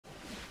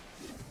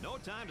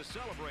time to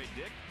celebrate,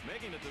 Dick.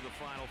 Making it to the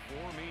Final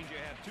Four means you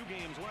have 2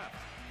 games left.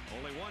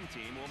 Only one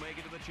team will make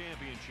it to the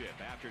championship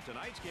after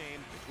tonight's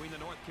game between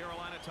the North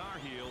Carolina Tar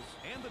Heels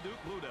and the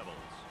Duke Blue Devils.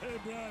 Hey,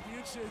 Brad,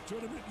 the NCAA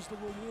tournament is the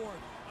reward.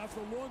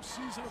 After a long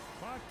season of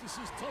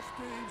practices, tough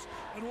games,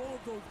 and all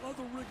of those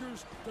other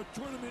rigors, the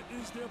tournament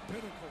is their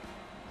pinnacle.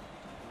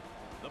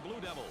 The Blue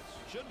Devils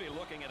should be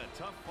looking at a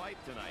tough fight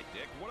tonight,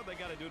 Dick. What have they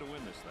got to do to win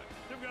this thing?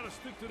 They've got to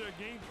stick to their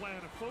game plan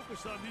and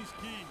focus on these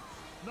keys.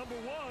 Number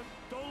 1,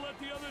 don't let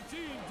the other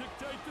team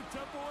dictate the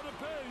tempo or the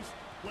pace.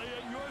 Play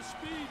at your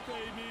speed,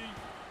 baby.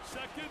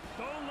 Second,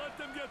 don't let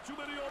them get too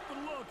many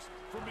open looks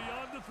from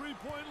beyond the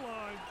three-point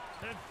line.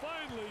 And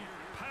finally,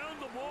 pound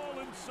the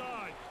ball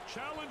inside.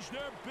 Challenge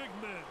their big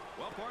men.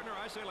 Well, partner,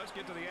 I say let's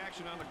get to the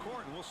action on the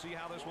court, and we'll see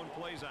how this one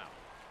plays out.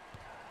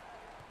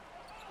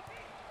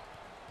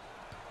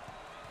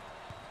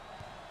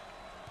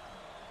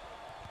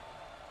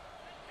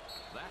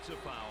 That's a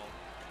foul.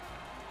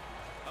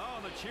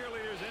 Oh, the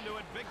cheerleaders into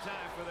it big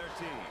time for their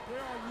team.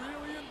 They are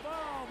really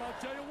involved.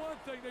 I'll tell you one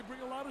thing, they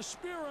bring a lot of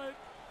spirit.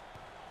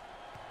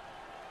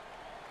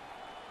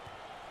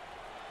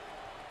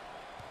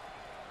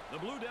 The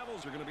Blue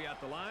Devils are going to be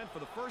at the line for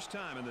the first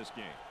time in this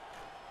game.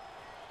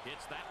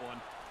 Hits that one.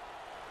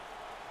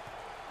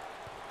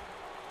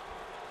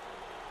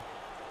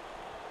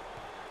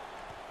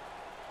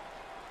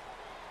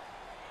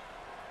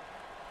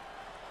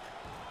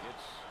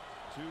 Gets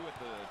 2 at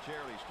the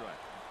charity stripe.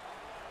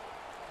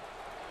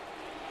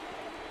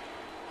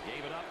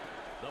 Gave it up.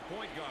 The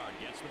point guard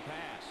gets the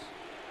pass.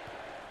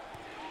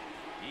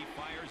 He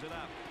fires it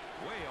up.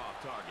 Way off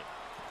target.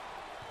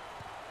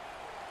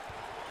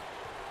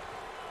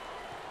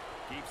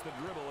 Keeps the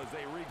dribble as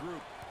they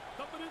regroup.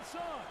 Dumping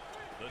inside.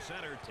 The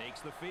center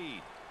takes the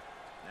feed.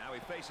 Now he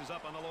faces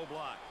up on the low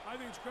block. I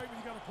think it's great when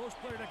you got a post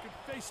player that can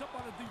face up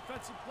on a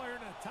defensive player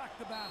and attack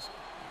the basket.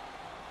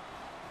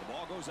 The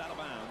ball goes out of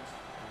bounds.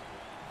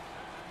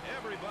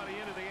 Everybody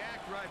into the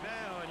act right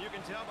now, and you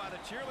can tell by the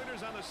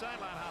cheerleaders on the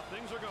sideline how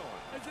things are going.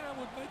 Isn't that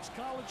what makes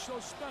college so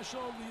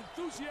special? The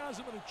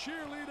enthusiasm of the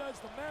cheerleaders,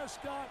 the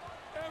mascot,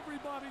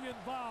 everybody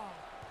involved.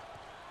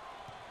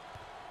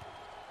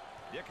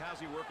 Dick, how's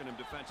he working him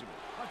defensively?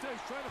 I'll tell you,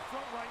 he's trying to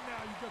front right now.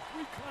 You've got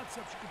 3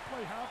 concepts. You can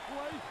play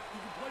halfway,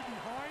 you can play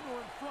behind, or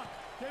in front.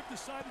 They've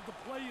decided to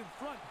play in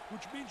front,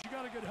 which means you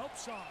got to get help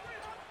side.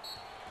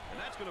 And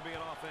that's going to be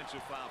an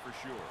offensive foul for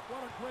sure.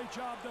 What a great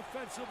job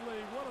defensively.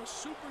 What a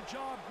super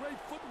job. Great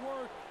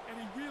footwork, and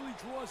he really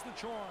draws the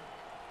charge.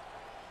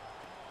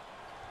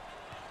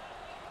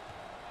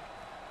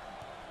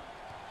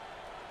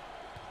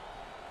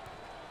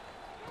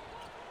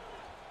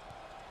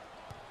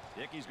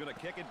 Dickey's going to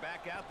kick it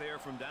back out there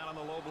from down on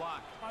the low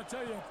block. I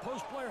tell you, a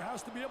post player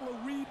has to be able to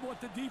read what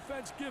the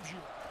defense gives you.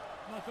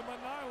 Nothing but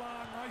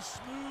nylon, nice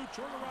smooth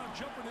turnaround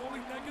jumper. The only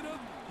negative,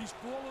 he's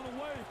falling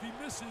away. If he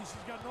misses,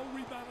 he's got no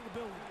rebounding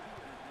ability.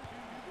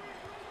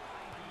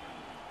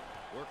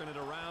 Working it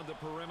around the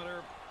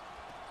perimeter.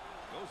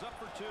 Goes up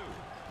for 2.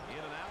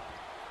 In and out.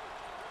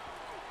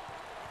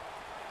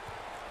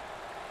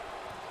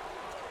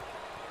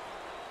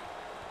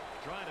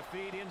 Trying to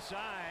feed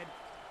inside.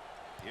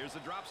 Here's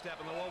the drop step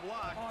in the low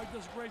block. Oh, he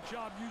does a great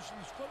job using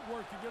his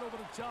footwork to get over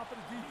the top of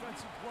the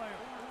defensive player.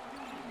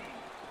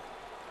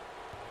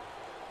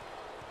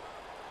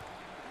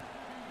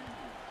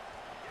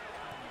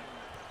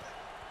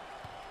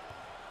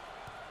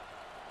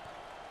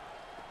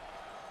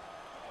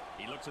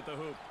 He looks at the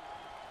hoop.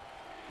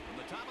 From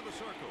the top of the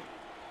circle,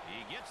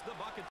 he gets the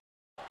bucket.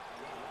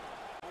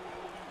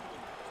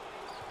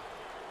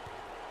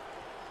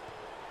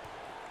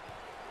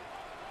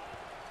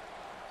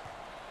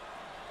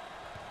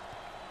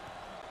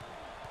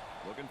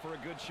 Looking for a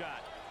good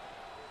shot.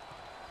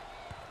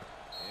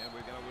 And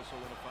we've got a whistle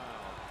and a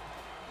foul.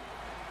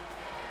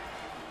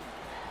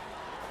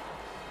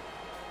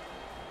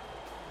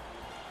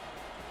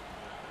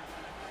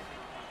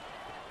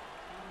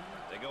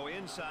 They go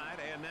inside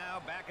and now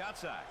back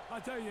outside. I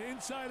tell you,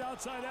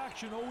 inside-outside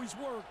action always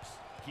works.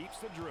 Keeps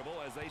the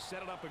dribble as they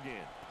set it up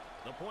again.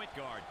 The point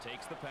guard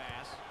takes the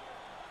pass.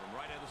 From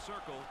right of the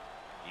circle,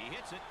 he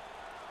hits it.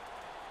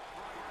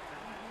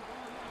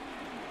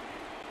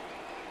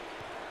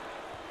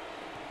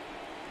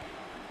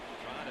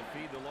 Trying to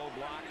feed the low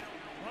block.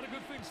 A lot of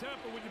good things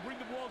happen when you bring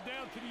the ball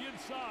down to the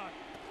inside.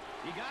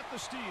 He got the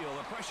steal.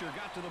 The pressure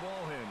got to the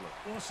ball handler.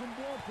 Awesome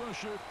ball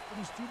pressure. It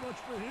was too much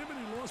for him, and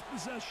he lost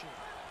possession.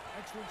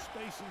 Excellent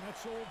spacing.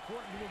 That's so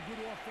important to a good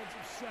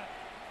offensive set.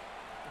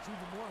 It's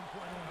even more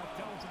important to have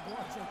talented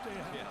blocks that they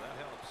have. Yeah, that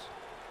helps.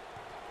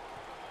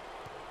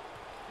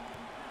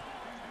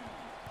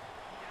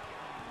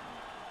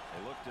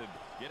 They look to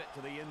get it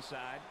to the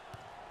inside.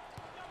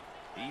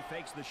 He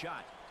fakes the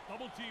shot.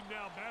 Double team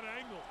now, bad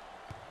angle.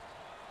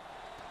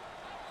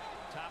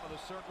 Top of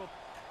the circle,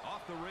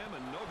 off the rim,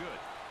 and no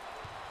good.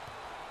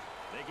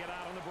 They get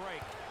out on the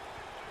break.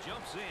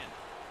 Jumps in.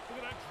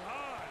 Look at that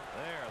drive.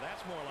 There,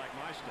 that's more like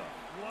my stuff.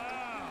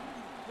 Wow.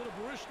 Little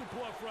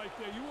Barishnikov right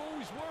there. You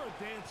always were a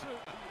dancer.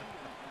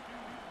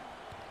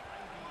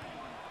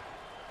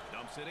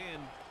 Dumps it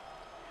in.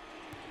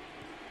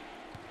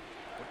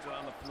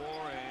 the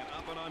floor and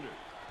up and under.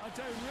 I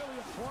tell you, really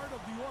a part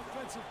of the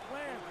offensive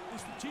plan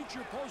is to teach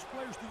your post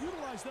players to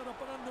utilize that up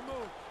and under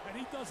move, and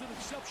he does it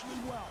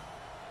exceptionally well.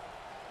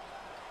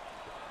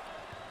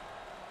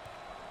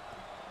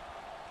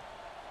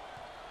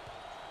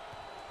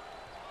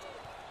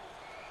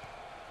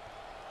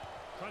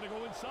 Trying to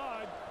go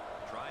inside.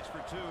 Tries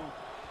for two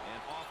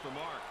and off the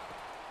mark.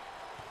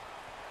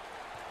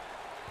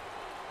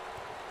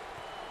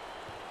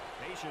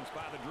 Patience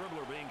by the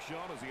dribbler being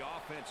shown as the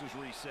offense is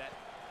reset.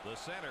 The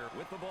center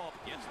with the ball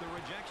gets the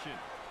rejection.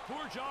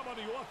 Poor job on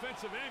the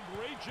offensive end.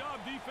 Great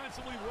job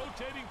defensively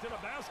rotating to the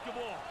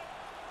basketball.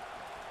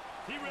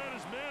 He ran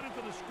his man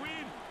into the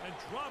screen and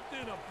dropped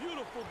in a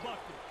beautiful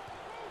bucket.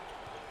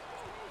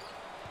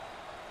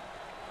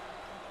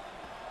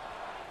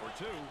 For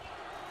two.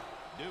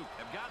 Duke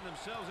have gotten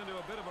themselves into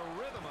a bit of a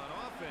rhythm on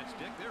offense,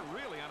 Dick. They're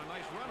really on a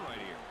nice run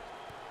right here.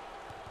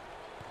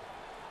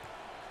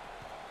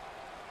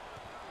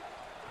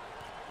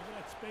 Look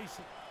at that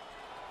spacing.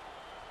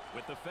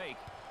 With the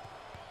fake.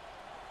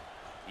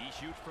 He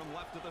shoots from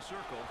left of the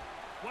circle.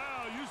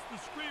 Wow, used the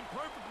screen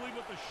perfectly,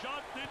 but the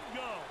shot didn't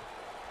go.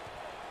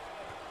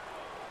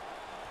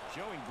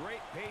 Showing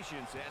great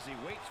patience as he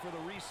waits for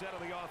the reset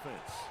of the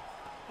offense.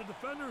 The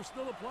defender is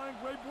still applying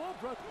great ball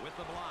pressure. With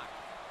the block.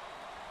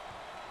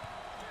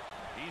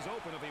 He's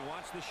open if he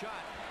wants the shot.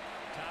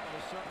 Top of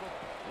the circle,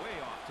 way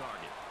off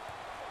target.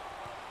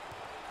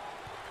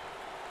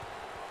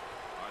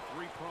 Our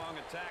three-prong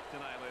attack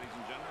tonight, ladies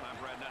and gentlemen. I'm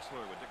Brad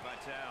Nessler with Dick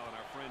Vitale and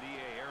our friend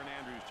EA Aaron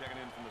Andrews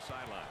checking in from the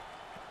sideline.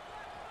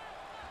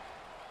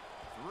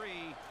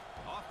 Three,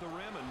 off the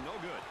rim and no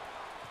good.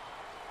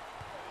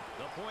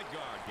 The point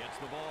guard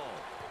gets the ball.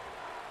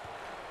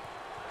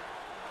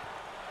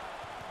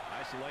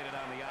 Isolated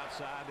on the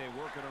outside, they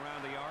work it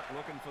around the arc,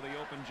 looking for the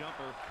open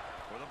jumper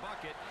for the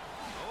bucket.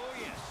 Oh,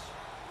 yes.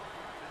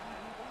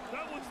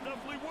 That one's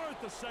definitely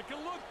worth a second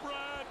look,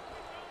 Brad.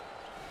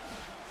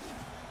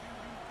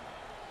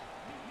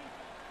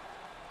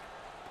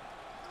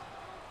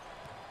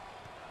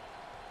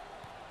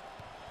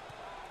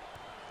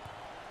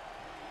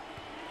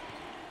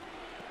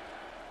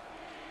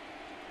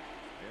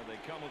 Here they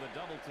come with a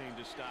double team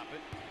to stop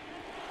it.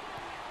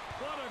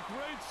 What a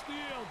great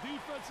steal.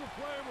 Defensive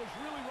player was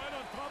really right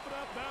on top of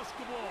that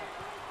basketball.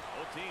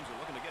 Both teams are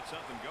looking to get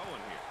something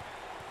going here.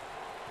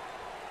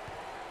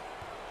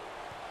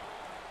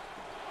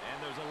 And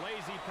there's a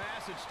lazy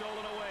pass. It's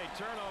stolen away.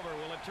 Turnover.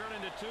 Will it turn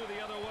into two the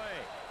other way?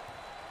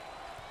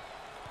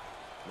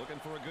 Looking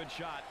for a good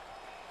shot.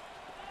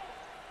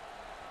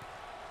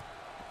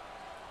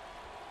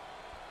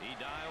 He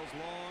dials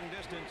long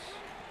distance.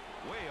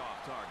 Way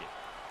off target.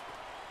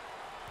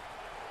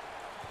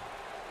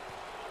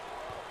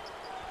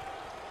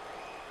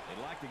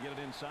 They'd like to get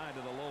it inside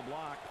to the low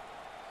block.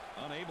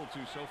 Unable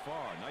to so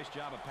far. Nice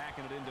job of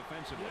packing it in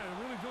defensively.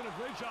 Yeah, really doing a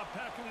great job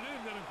packing it in,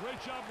 and a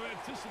great job of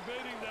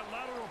anticipating that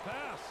lateral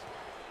pass.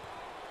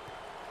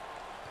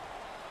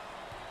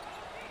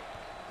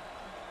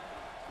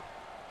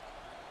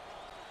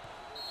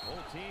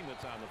 Whole team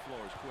that's on the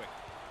floor is quick.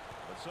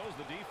 But so's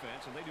the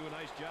defense, and they do a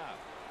nice job.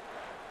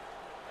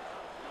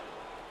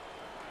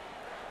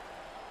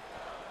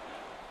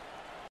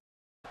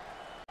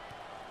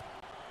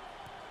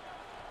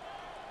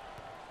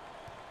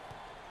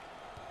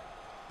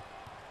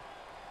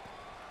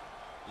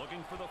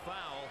 Looking for the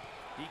foul.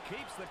 He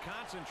keeps the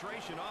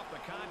concentration off the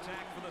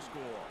contact for the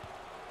score.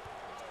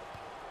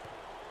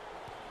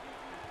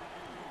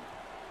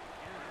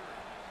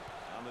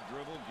 On the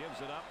dribble,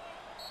 gives it up.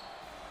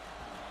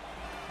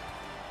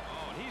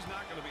 Oh, and he's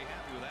not going to be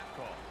happy with that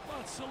call. Well,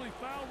 it's a silly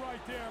foul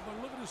right there,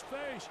 but look at his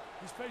face.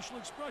 His facial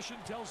expression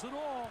tells it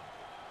all.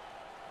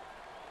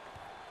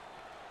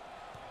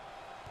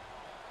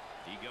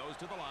 He goes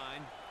to the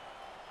line.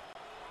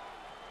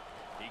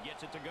 He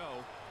gets it to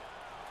go.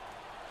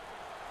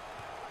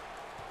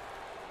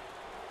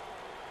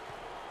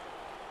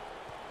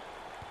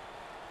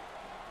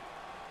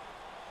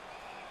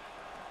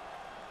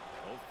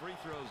 Both free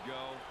throws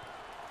go.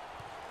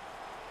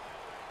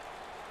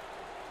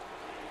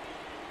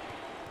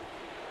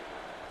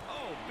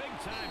 Oh, big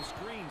time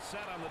screen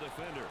set on the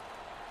defender.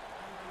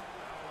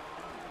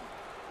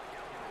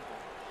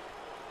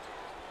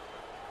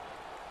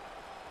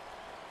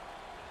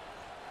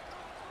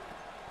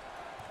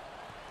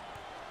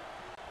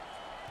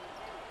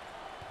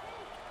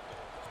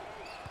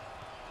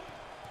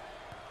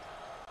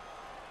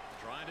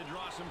 Trying to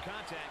draw some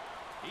contact.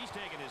 He's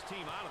taking his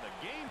team out of the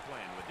game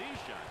plan with these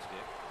shots,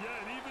 Dick. Yeah,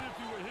 and even if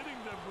you were hitting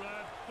them,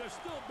 Brad, they're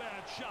still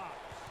bad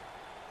shots.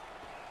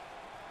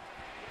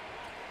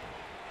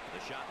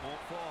 The shot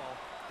won't fall.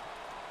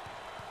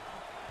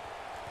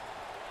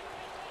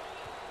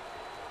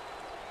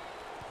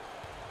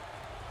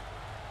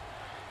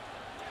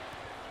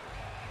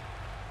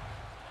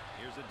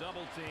 Here's a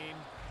double team.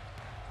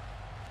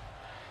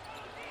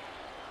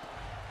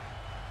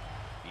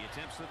 He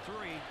attempts the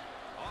three.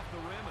 Off the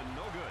rim and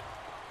no good.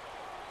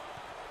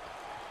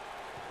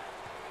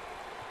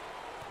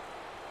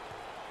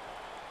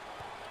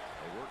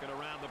 They work it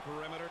around the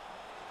perimeter.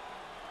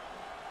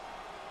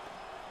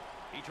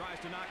 He tries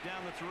to knock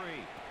down the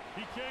three.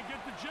 He can't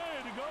get the J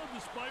to go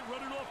despite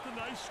running off the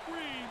nice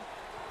screen.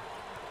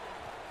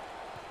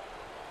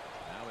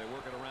 Now they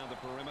work it around the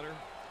perimeter.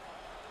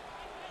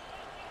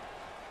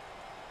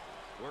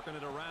 Working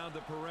it around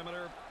the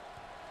perimeter.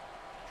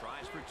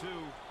 Tries for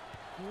two.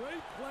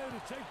 Great play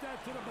to take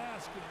that to the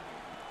basket.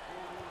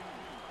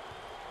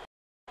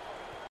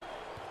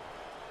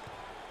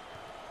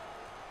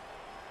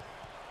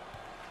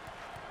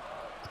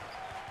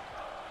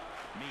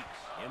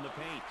 Meeks in the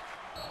paint.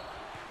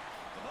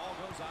 The ball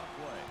goes out of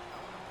play.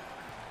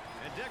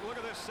 And Dick, look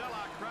at this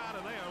sellout crowd,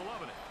 and they are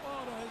loving it.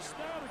 Oh, they're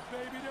ecstatic,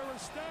 baby. They're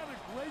ecstatic.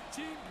 Great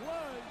team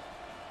play.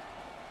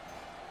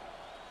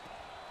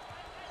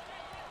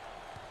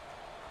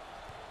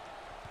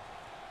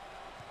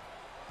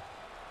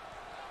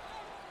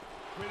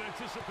 Great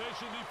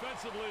anticipation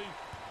defensively.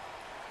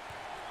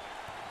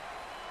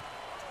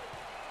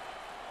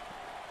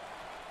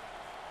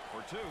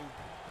 For two.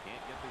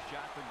 Can't get the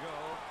shot to go.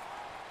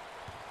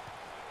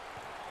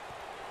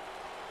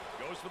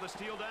 Goes for the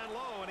steal down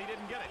low, and he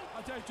didn't get it.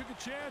 I tell you, he took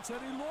a chance, and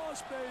he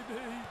lost,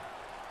 baby.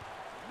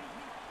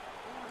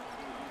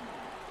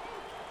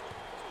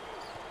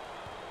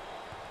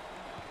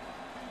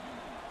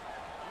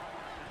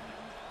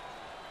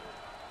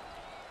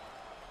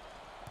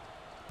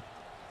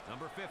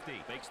 Number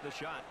 50 fakes the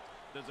shot.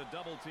 There's a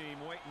double team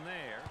waiting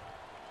there.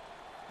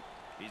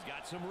 He's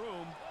got some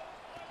room.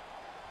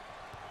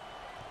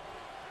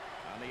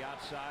 On the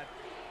outside,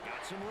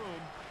 got some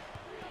room.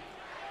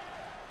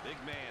 Big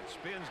man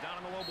spins down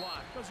on the low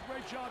block. Does a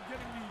great job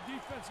getting the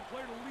defensive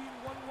player to lean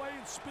one way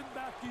and spin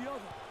back the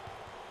other.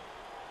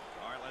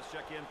 All right, let's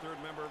check in third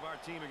member of our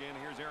team again.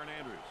 Here's Aaron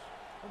Andrews.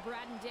 Well,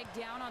 Brad and Dick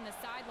down on the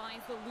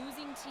sidelines. The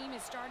losing team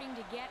is starting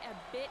to get a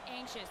bit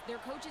anxious.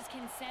 Their coaches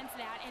can sense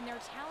that, and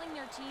they're telling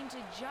their team to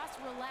just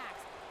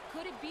relax.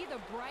 Could it be the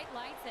bright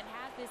lights that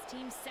has this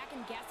team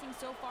second-guessing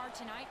so far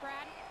tonight,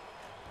 Brad?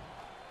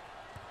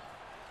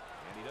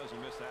 And he doesn't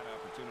miss that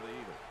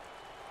opportunity either.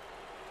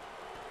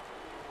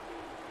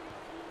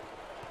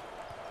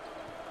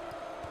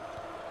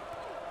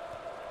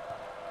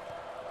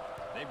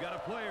 They've got a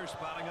player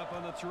spotting up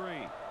on the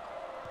three.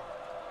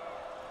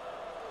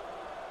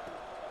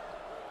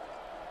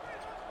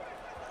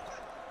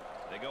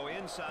 They go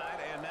inside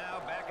and now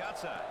back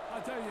outside.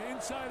 I tell you,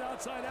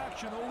 inside-outside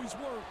action always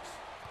works.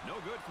 No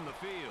good from the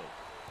field.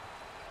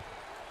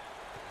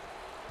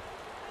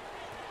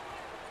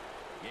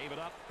 Gave it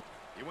up.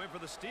 He went for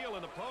the steal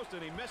in the post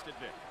and he missed it,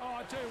 Dick. Oh,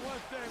 I tell you one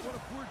thing, what a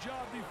poor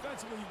job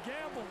defensively. He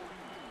gambled.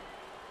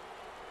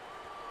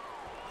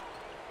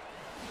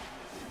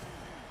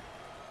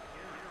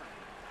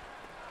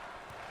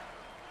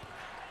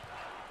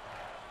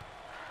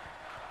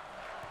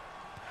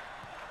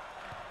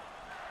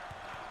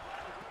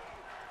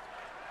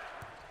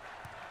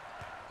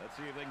 Let's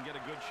see if they can get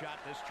a good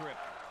shot this trip.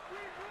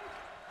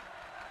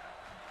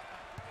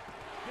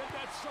 Get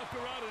that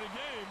sucker out of the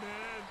game,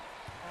 man.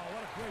 Oh,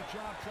 what a great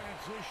job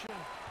transition.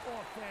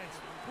 Offense.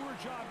 Poor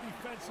job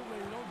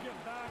defensively. Don't get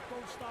back.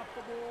 Don't stop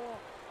the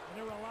ball. And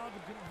they're allowed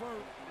to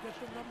convert. Get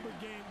the number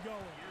game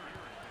going.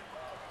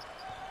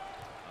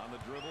 On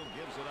the dribble,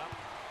 gives it up.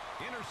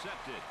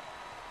 Intercepted.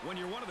 When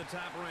you're one of the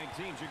top-ranked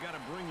teams, you got to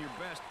bring your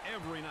best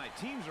every night.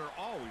 Teams are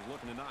always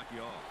looking to knock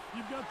you off.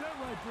 You've got that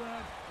right,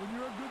 Brad. When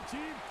you're a good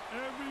team,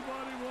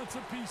 everybody wants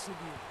a piece of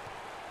you.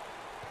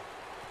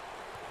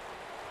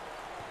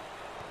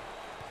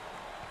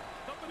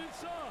 Coming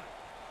inside.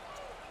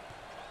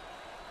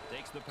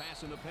 Takes the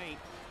pass in the paint.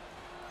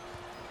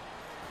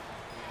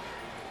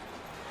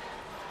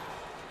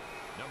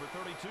 Number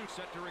 32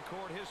 set to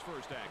record his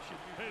first action.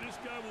 Hey, this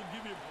guy will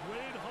give you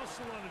great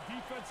hustle on the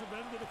defensive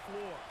end of the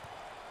floor.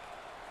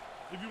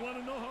 If you want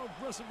to know how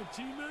aggressive a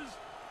team is,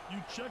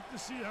 you check to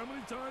see how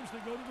many times they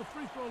go to the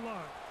free throw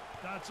line.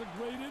 That's a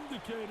great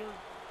indicator.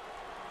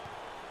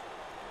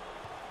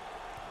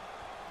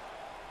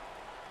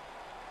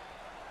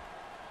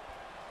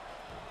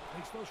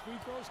 Makes those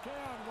free throws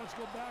count. Wants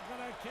to go back on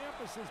that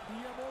campus. Says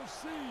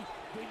BMOC.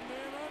 Big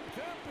man on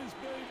campus,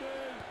 baby.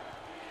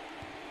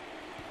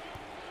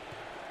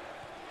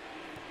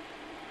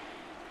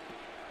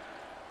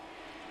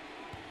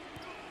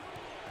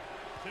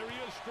 There he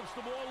is. Strips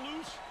the ball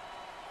loose.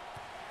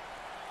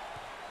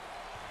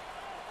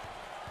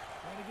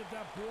 Trying to get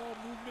that ball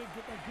movement,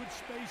 get that good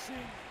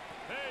spacing.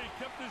 Hey,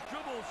 kept his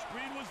dribble.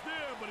 Screen was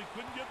there, but he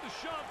couldn't get the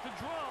shot to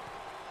drop.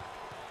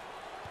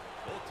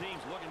 Both teams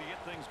looking to get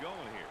things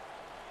going here.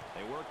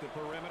 They work the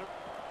perimeter.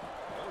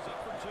 Goes up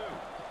for two.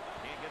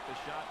 Can't get the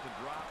shot to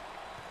drop.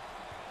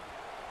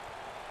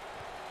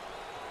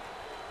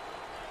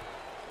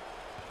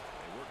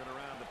 They work it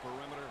around the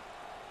perimeter.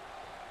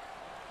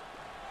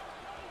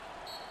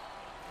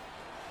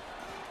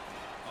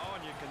 Oh,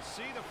 and you can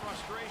see the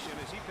frustration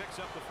as he picks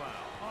up the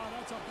foul. Oh,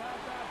 that's a bad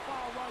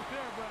foul right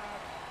there,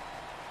 Brad.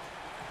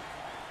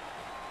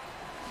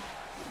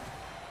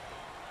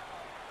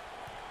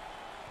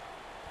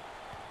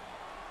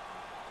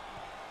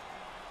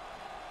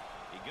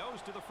 He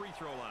goes to the free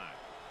throw line.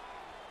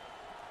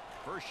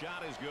 First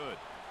shot is good.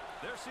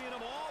 They're seeing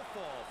them all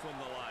fall from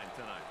the line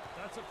tonight.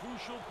 That's a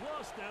crucial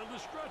plus down the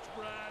stretch,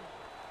 Brad.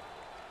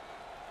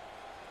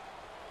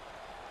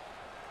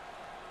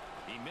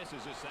 He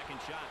misses his second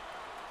shot.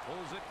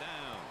 Pulls it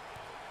down.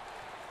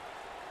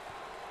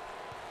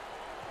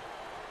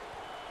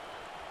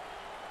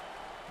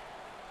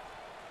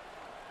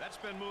 That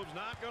spin move's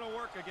not going to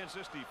work against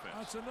this defense.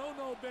 That's a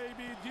no-no,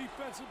 baby.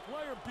 Defensive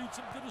player beats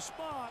him to the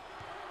spot.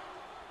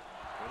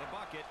 For the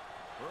bucket.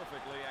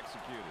 Perfectly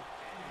executed.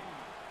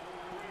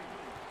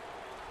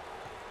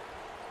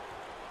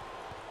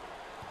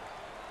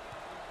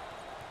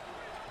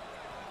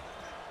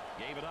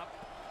 Gave it up.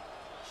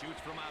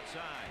 Shoots from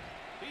outside.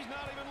 He's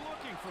not even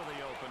looking for the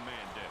open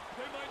man dip.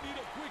 They might need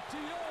a quick TO,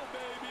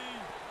 baby.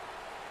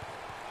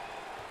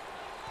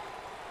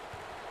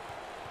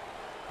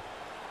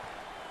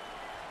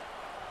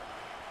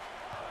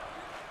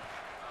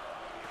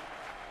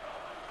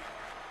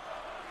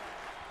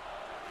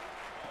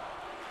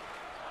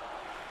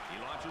 He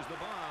launches the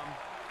bomb.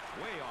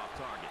 Way off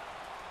target.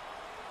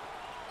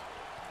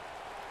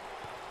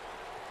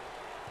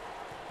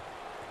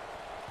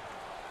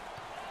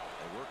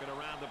 They're working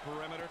around the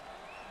perimeter.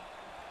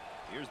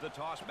 Here's the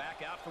toss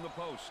back out from the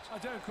post. I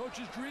tell you,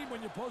 coach's dream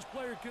when your post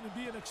player can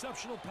be an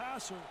exceptional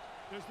passer.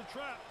 There's the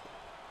trap.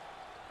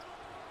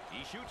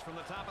 He shoots from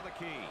the top of the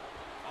key.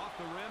 Off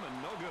the rim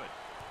and no good.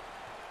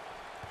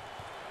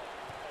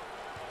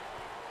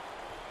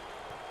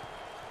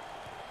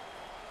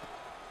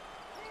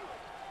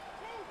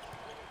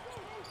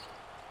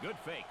 Good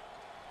fake.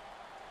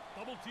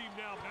 Double team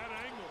now, bad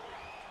angle.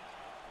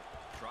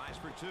 Tries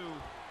for two.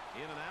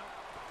 In and out.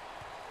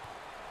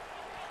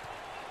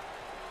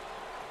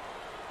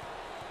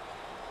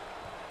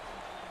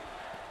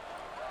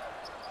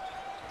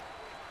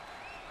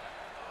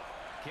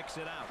 Kicks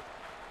it out.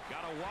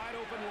 Got a wide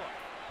open look.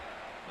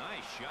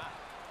 Nice shot.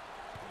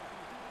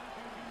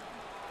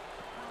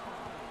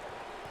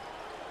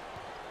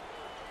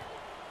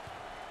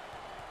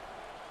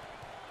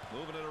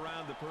 Moving it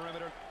around the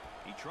perimeter.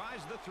 He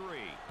tries the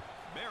three.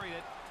 Buried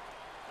it.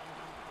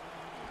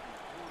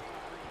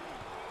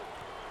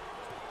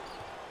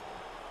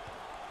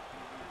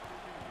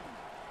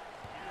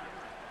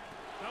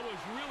 That was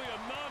really a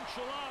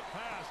nonchalant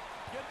pass.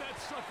 Get that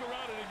sucker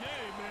out of the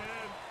game,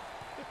 man.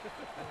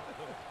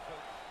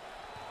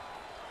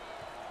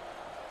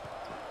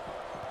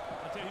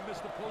 I tell you, he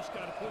missed the post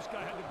guy. The post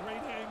guy had a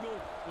great angle,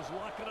 was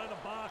locking on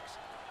the box.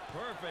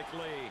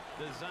 Perfectly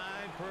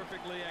designed,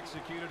 perfectly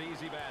executed,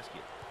 easy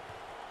basket.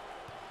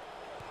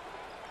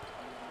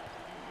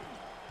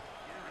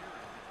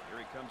 Here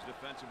he comes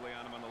defensively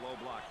on him on the low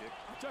block, Dick.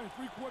 I tell you,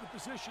 three-quarter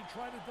position,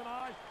 trying to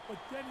deny, but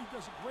then he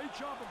does a great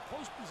job in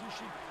post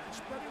position,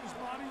 spreading his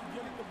body and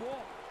getting the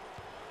ball.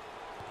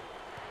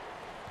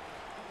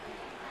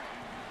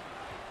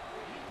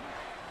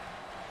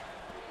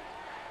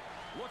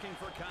 Looking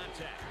for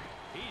contact.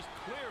 He's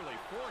clearly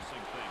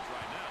forcing things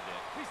right now,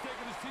 Dick. He's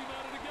taking his team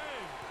out of the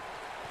game.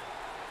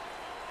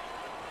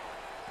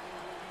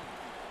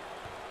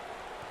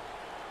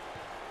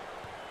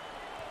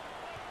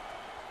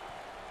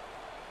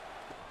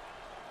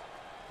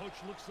 Coach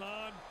looks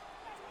on,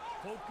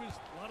 focused,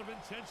 a lot of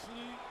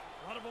intensity,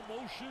 a lot of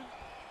emotion.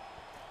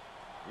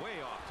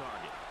 Way off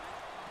target.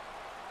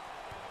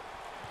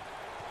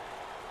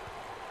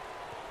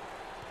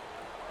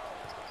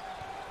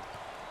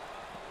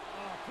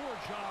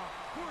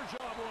 Poor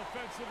job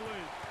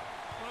offensively.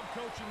 I'm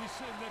coaching, he's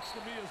sitting next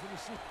to me as an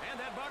assistant. And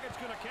that bucket's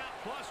going to count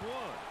 +1.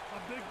 A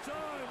big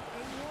time,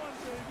 and one,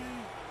 baby.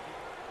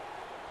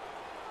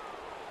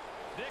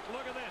 Dick,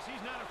 look at this.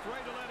 He's not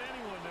afraid to let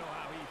anyone know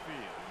how he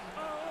feels.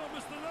 Oh,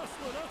 Mr.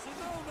 Nessler, that's a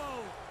no-no.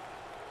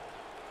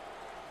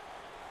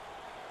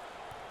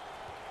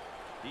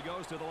 He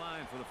goes to the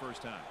line for the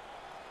first time.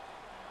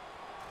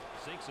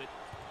 Sinks it.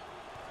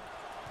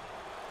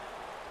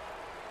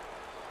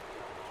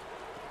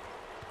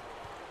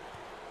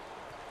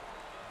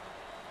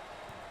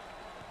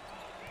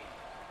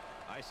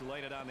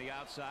 Isolated on the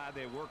outside.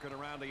 They're working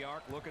around the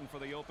arc, looking for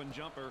the open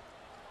jumper.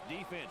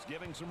 Defense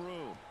giving some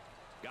room.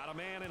 Got a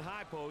man in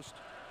high post.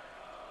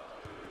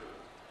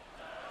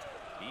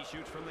 He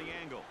shoots from the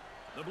angle.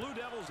 The Blue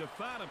Devils have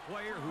found a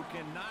player who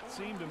cannot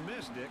seem to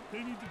miss, Dick.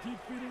 They need to keep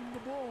feeding the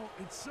ball.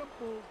 It's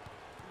simple.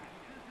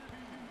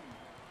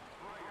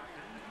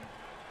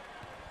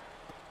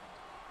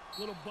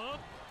 Little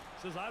bump.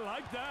 Says, I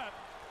like that.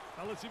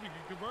 Now let's see if we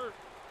can convert.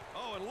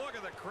 Oh, and look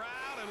at the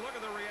crowd and look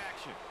at the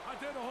reaction. I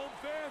think the home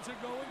fans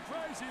are going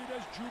crazy.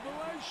 There's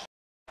jubilation.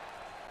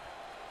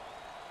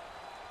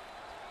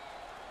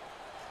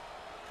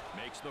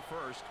 Makes the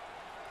first.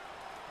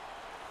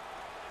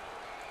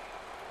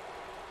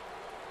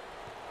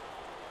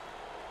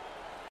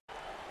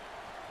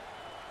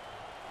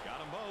 Got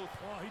them both.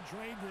 Oh, he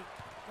drained it.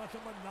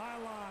 Nothing but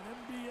nylon,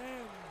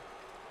 MBN.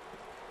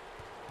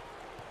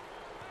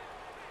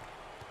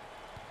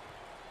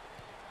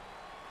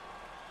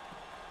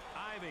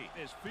 Ivy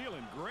is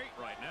feeling great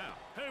right now.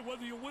 Hey,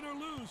 whether you win or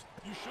lose,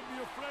 you shouldn't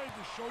be afraid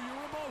to show your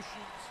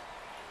emotions.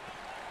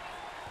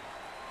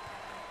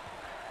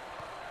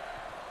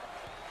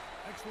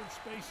 Excellent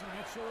spacing.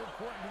 That's so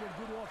important to a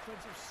good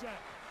offensive set.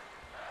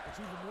 It's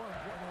even more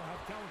important to have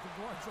talented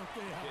guards like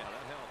they have. Yeah,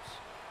 that helps.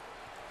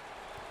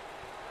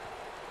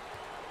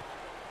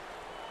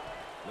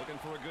 Looking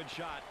for a good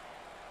shot.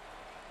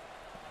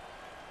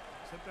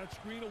 Set that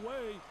screen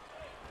away.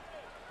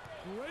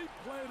 Great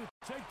play to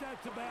take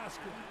that to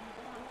basket.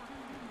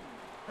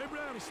 Hey,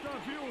 Brad, a stop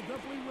here will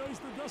definitely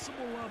raise the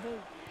decibel level.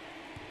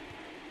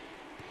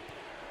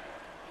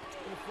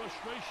 A little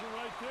frustration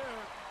right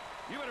there.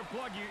 You better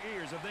plug your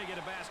ears if they get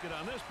a basket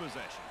on this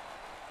possession.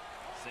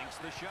 Sinks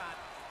the shot.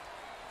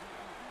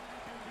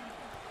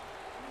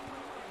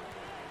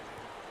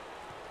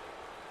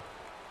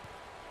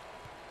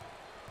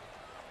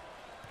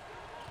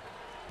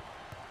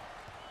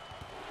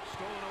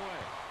 Stolen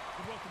away.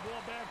 He brought the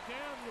ball back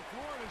down to the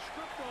floor and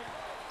stripped them.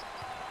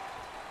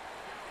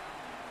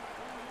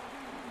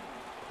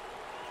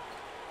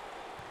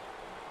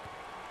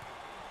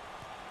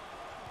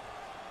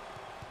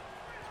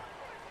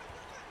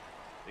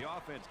 The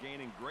offense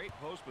gaining great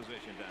post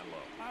position down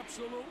low.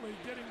 Absolutely.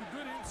 Getting the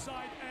good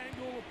inside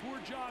angle. A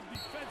poor job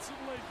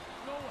defensively.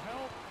 No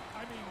help.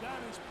 I mean, that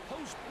is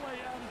post play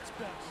at its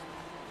best.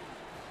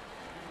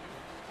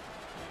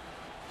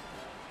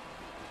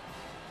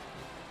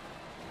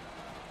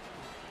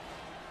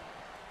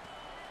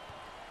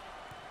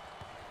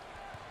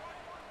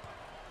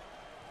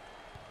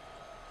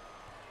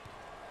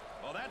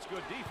 Well, that's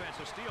good defense.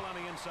 A steal on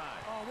the inside.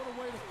 Oh, what a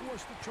way to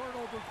force the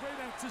turnover. Great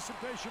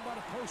anticipation by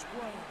the post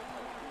play.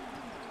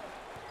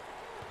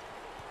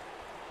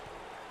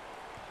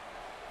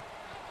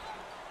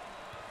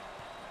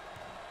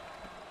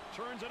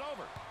 Turns it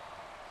over.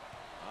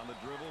 On the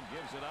dribble,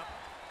 gives it up.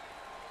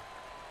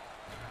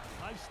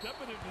 Nice step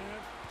in it, man.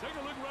 Take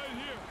a look right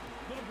here.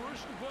 Little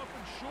Baryshnikov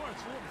in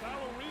shorts. Little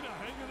ballerina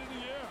hanging in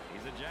the air.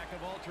 He's a jack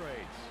of all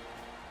trades.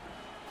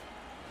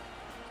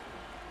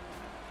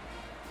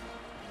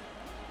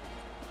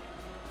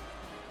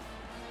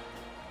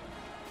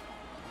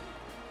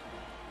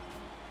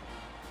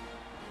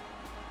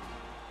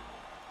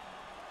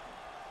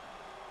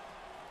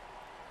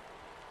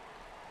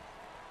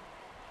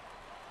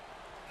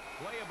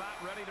 Play about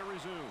ready to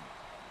resume.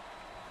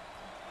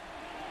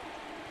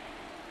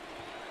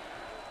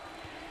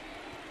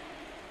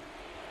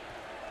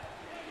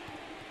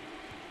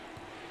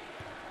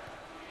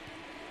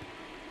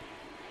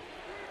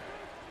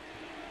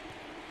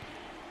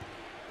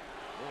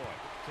 Boy,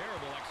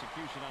 terrible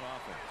execution on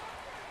offense.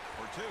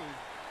 For two,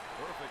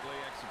 perfectly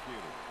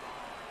executed.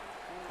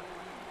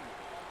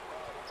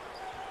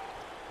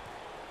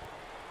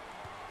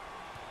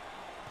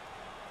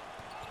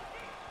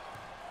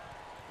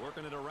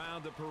 Working it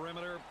around the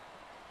perimeter.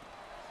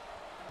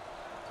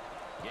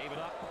 Gave it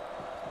up.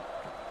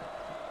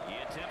 He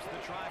attempts the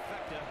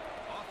trifecta.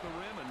 Off the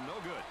rim and no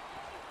good.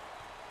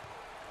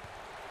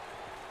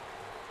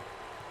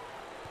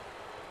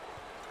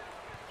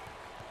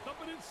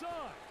 Up and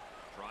inside.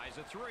 Tries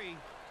a three.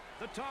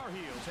 The Tar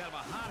Heels have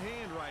a hot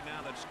hand right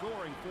now that's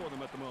scoring for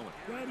them at the moment.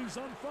 That is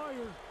on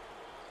fire.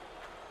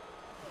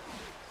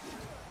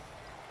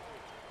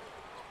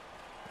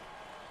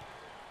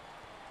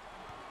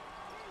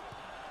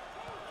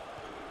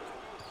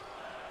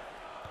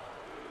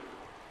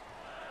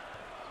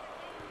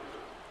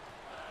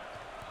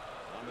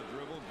 On the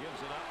dribble,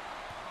 gives it up.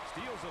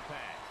 Steals a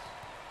pass.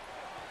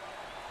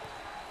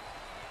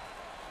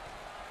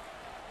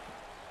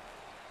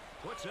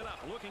 Puts it up,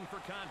 looking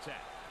for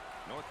contact.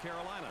 North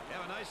Carolina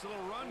have a nice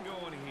little run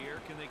going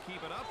here. Can they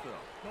keep it up,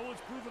 though? No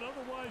one's proven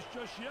otherwise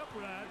just yet,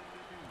 Brad.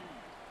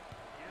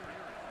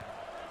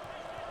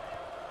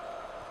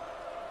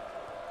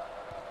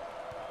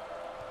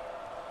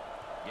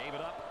 Gave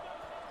it up.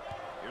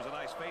 Here's a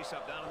nice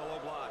face-up down in the low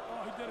block.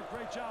 Oh, he did a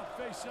great job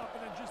face-up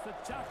and then just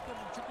attacked them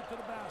and took it to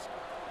the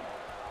basket.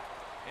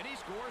 And he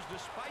scores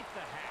despite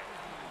the hack.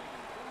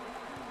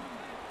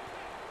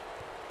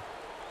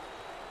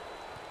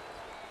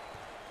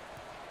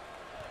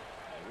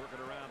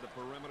 Working around the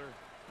perimeter.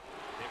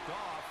 Picked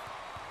off.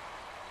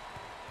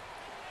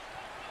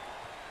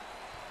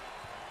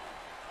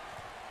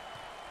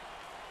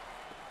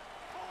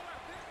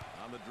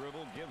 On the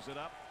dribble, gives it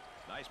up.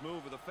 Nice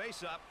move with a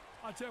face-up.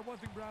 I'll tell you one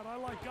thing, Brad. I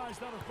like guys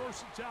that are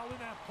versatile in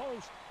that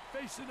post.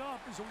 Facing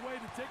up is a way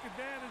to take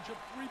advantage of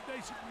three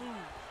basic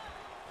moves.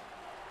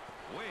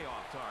 Way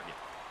off target.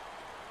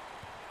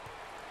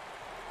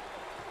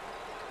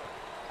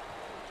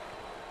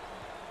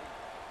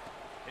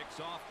 Picks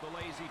off the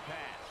lazy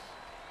pass.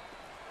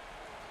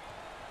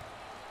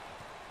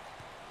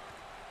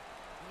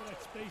 Look at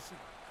that spacing.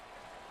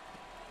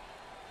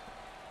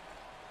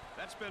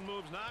 That spin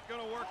move's not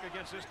going to work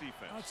against this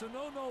defense. That's a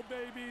no-no,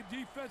 baby.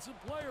 Defensive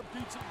player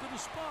beats him to the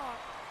spot.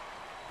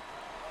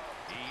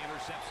 He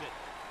intercepts it.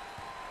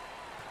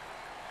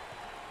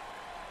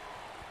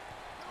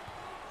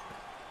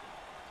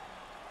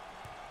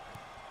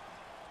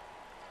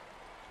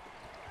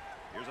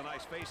 Here's a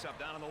nice face-up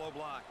down in the low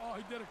block. Oh,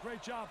 he did a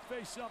great job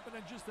face-up and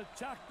then just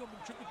attacked them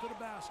and took it to the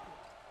basket.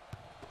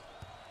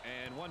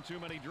 And one too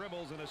many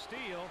dribbles and a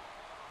steal.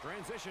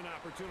 Transition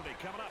opportunity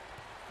coming up.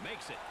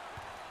 Makes it.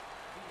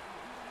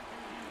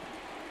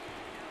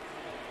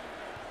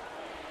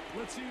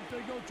 Let's see if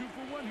they go 2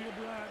 for 1 here,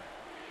 Brad.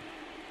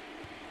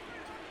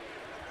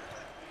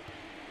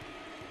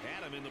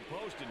 Had him in the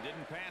post and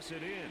didn't pass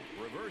it in.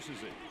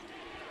 Reverses it.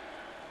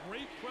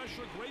 Great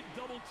pressure, great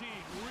double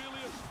team.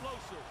 Really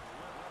explosive.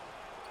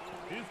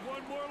 Here's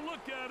one more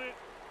look at it.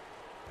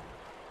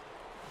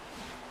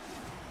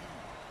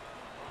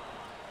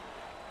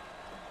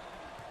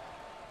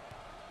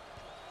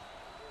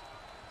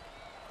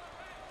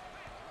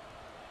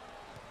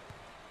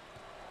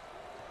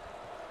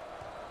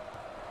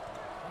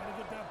 Trying to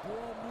get that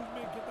ball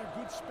movement, get that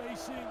good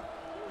spacing.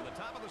 From the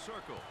top of the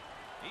circle.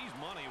 He's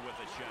money with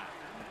the shot.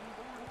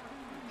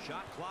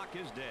 Shot clock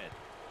is dead.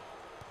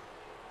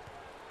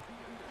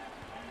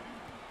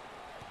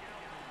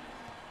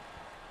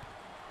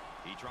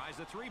 He tries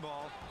the 3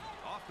 ball.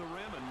 Off the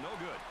rim and no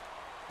good.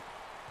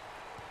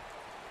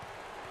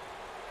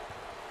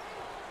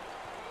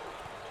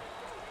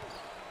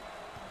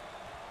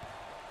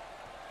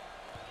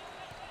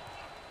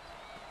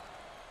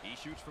 He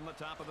shoots from the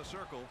top of the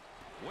circle.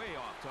 Way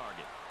off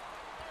target.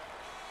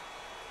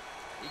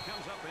 He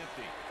comes up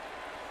empty.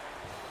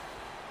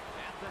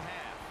 At the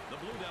half, the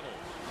Blue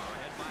Devils are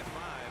ahead by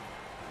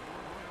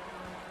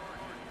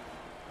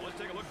 5. Let's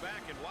take a look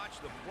back and watch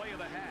the play of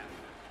the half.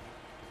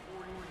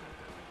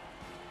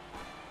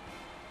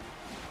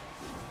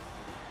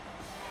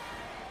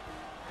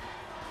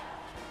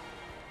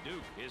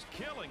 Duke is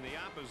killing the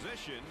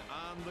opposition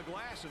on the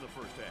glass in the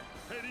first half.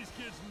 Hey, these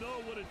kids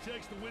know what it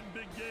takes to win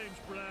big games,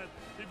 Brad.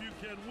 If you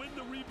can win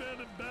the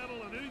rebounding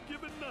battle on any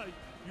given night,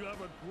 you have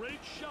a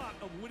great shot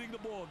of winning the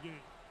ball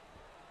game.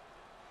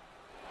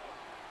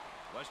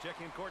 Let's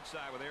check in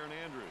courtside with Aaron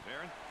Andrews.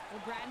 Aaron?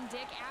 Well, Brad and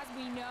Dick, as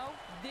we know,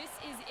 this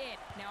is it.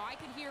 Now, I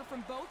could hear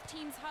from both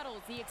teams' huddles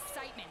the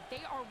excitement.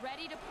 They are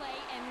ready to play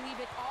and leave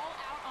it all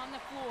out on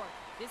the floor.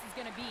 This is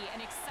going to be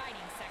an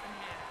exciting second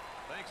half.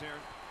 Thanks,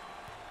 Aaron.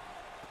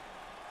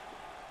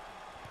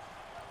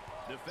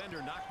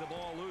 Defender knocked the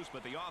ball loose,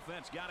 but the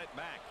offense got it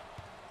back.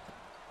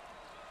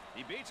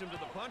 He beats him to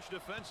the punch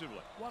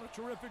defensively. What a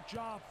terrific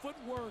job.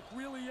 Footwork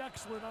really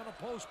excellent on a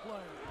post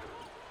play.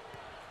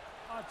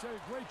 I'll tell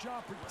you, great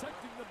job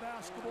protecting the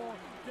basketball,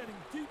 getting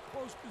deep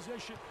post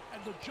position,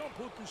 and the jump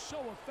hook is so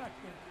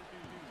effective.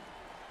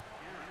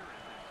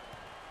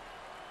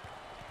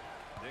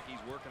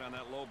 Dickey's working on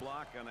that low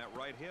block on that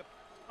right hip.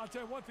 I'll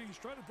tell you one thing, he's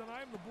trying to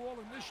deny him the ball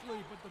initially,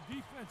 but the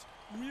defense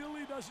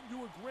really doesn't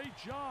do a great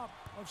job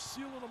of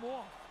sealing him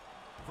off.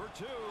 For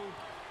 2.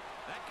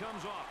 That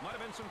comes off. Might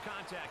have been some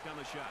contact on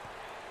the shot.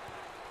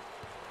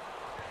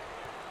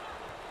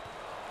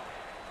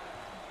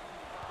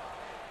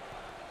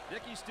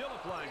 Dickey still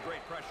applying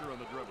great pressure on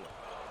the dribbling.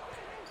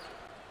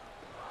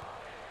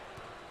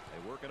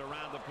 They work it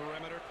around the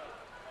perimeter.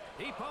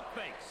 He pump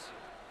fakes.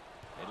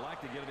 They'd like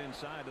to get it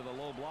inside to the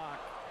low block.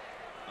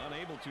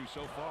 Unable to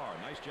so far.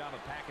 Nice job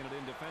of packing it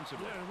in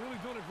defensively. Yeah, really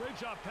doing a great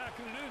job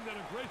packing it in, and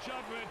a great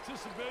job of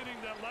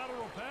anticipating that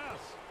lateral pass.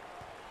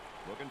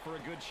 Looking for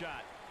a good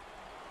shot.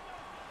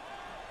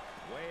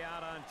 Way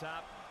out on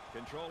top.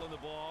 Controlling the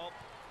ball.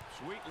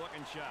 Sweet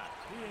looking shot.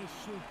 He is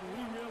super.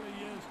 He really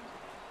is.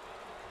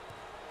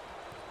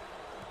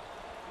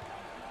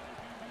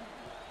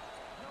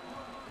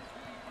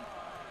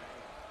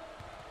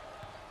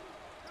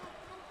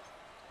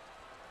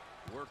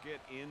 Work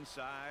it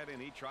inside,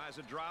 and he tries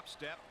a drop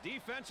step.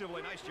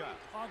 Defensively, nice job.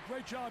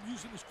 Great job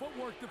using his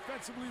footwork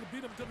defensively to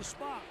beat him to the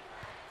spot.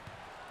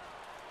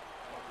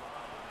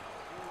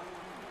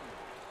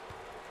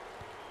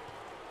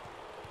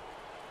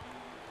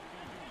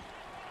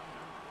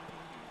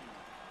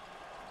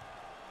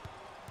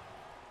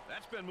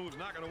 That spin move's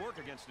not going to work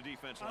against a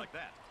defense like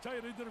that. I tell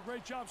you, they did a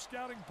great job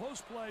scouting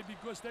post play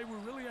because they were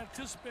really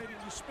anticipating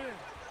the spin.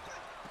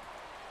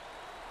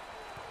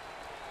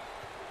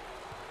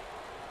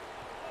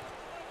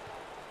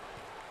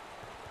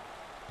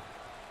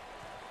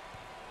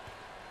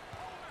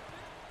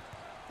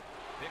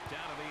 Picked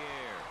out of the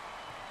air.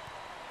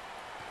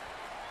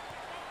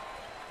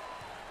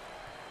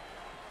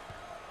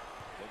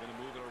 They're going to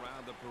move it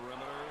around the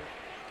perimeter.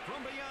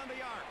 From beyond the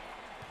arc.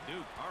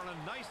 Duke are on a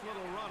nice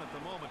little run at the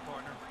moment,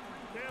 partner.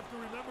 They have to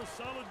remember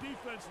solid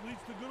defense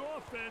leads to good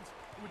offense,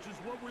 which is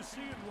what we're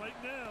seeing right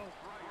now.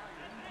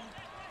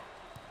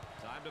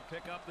 Time to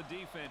pick up the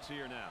defense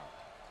here now.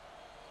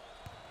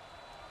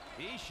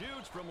 He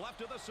shoots from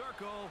left of the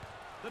circle.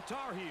 The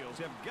Tar Heels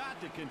have got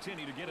to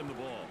continue to get him the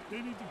ball.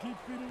 They need to keep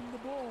feeding him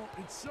the ball.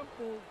 It's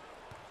simple.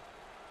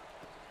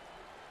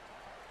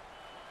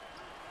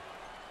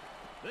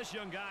 This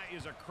young guy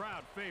is a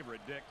crowd favorite,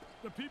 Dick.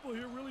 The people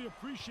here really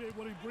appreciate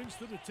what he brings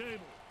to the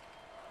table.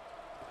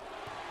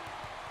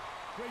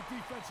 Great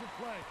defensive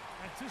play.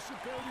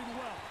 Anticipating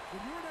well.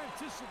 When you're an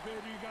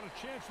anticipator, you got a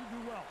chance to do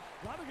well.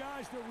 A lot of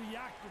guys, they're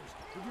reactors.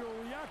 If you're a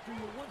reactor,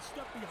 you're one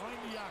step behind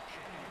the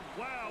action.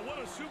 Wow, what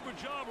a super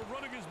job of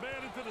running his man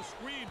into the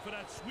screen for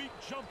that sweet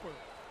jumper.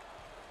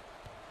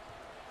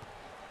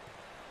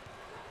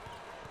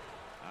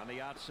 On the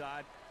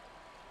outside.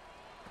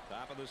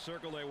 Top of the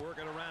circle, they work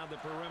it around the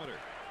perimeter.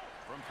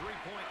 From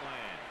three-point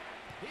land.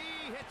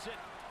 He hits it.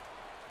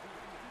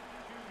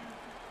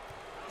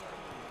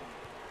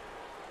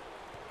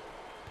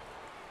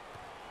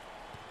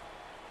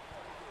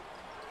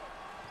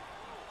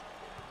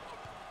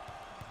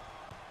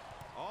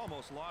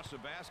 almost lost the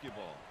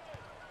basketball.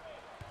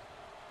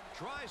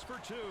 Tries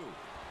for two.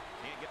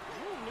 Can't get.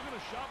 Ooh, look at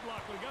the shot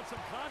block, but he got some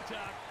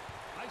contact.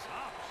 Nice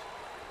hops.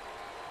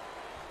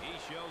 He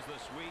shows the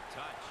sweet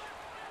touch.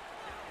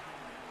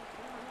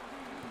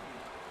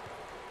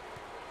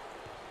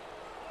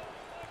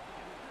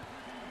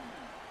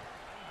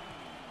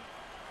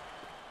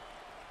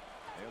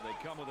 There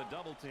they come with a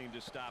double team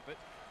to stop it.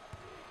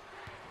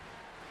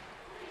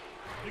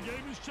 The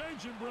game is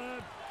changing,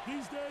 Brad.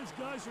 These days,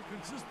 guys are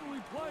consistently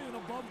playing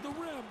above the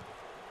rim.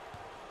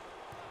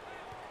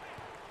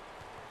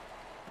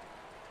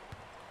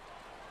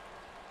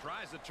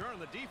 Tries to turn,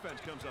 the defense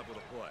comes up with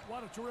a play.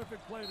 What a terrific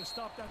play to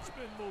stop that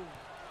spin move.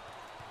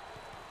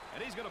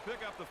 And he's going to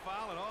pick up the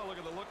foul, and oh, look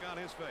at the look on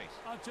his face.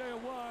 I'll tell you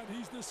what,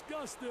 he's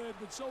disgusted,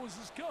 but so is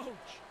his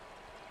coach.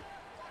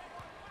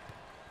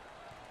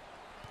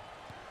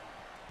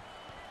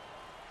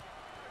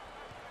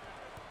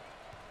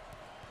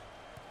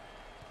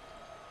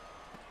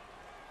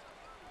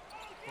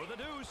 For the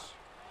deuce.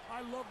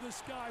 I love this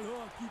sky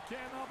hook. You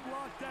cannot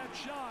block that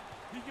shot.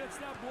 He gets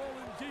that ball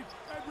in deep.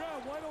 Hey,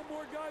 Brad, why don't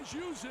more guys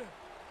use it?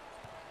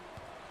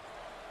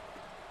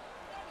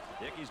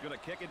 Dickey's going to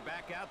kick it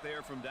back out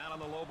there from down on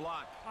the low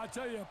block. I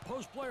tell you, a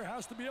post player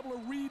has to be able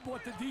to read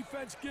what the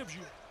defense gives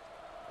you.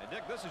 And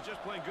Dick, this is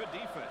just playing good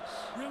defense.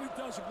 Really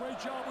does a great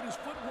job with his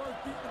footwork,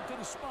 beating him to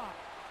the spot.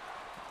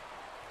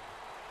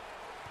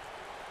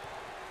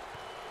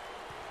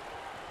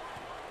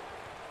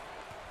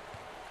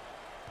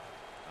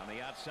 On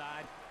the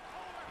outside,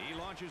 he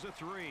launches a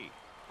three.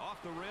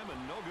 Off the rim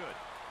and no good.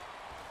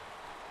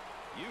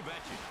 You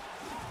betcha.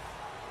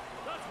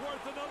 That's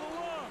worth another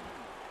one.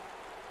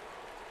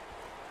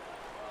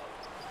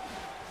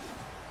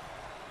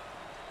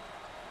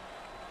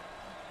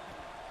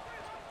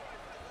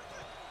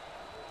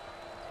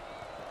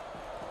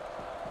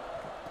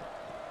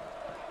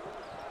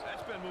 That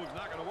spin move's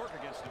not going to work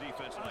against a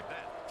defense like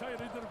that. I tell you,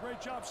 they did a great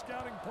job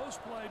scouting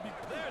post play.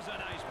 There's a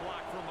nice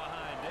block from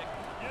behind, Dick.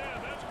 Yeah,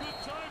 that's good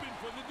timing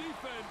for the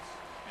defense.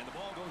 And the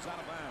ball goes out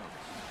of bounds.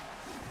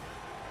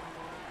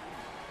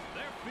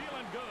 They're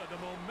feeling good.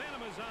 The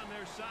momentum is on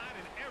their side,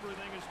 and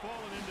everything is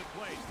falling into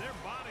place. Their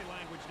body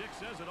language, Dick,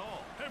 says it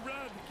all. Hey,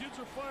 Brad, the kids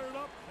are fired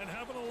up and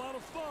having a lot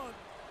of fun.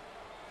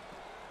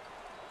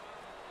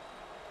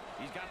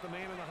 He's got the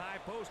man in the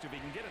high post if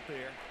he can get it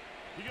there.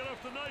 He got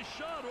off the nice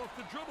shot off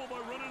the dribble by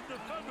running the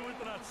defender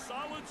into that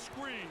solid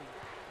screen.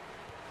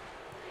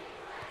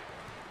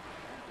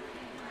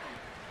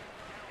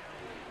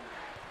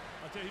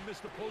 I'll tell you, he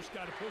missed the post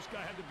guy. The post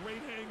guy had the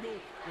great angle,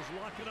 was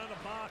locking on the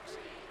box.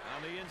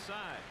 On the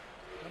inside.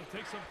 Got to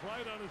take some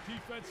pride on his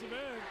defensive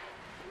end.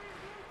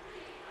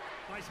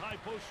 Nice high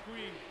post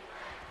screen.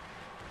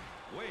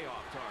 Way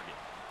off target.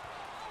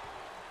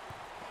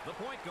 The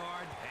point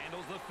guard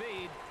handles the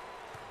feed.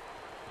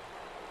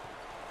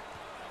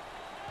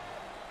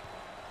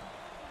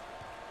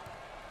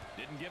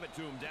 Didn't give it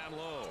to him down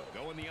low.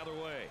 Going the other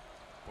way.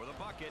 For the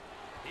bucket.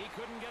 He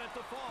couldn't get it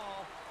to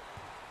fall.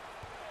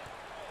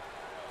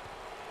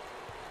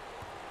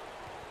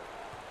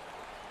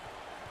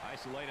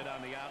 Isolated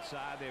on the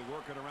outside. They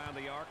work it around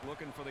the arc,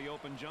 looking for the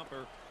open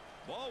jumper.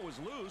 Ball was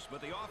loose,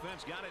 but the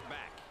offense got it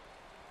back.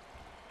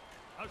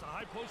 That was a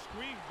high post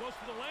screen. Goes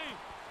to the lane.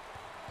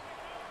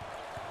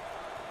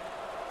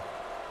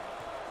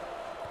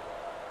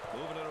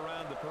 Moving it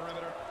around the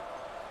perimeter.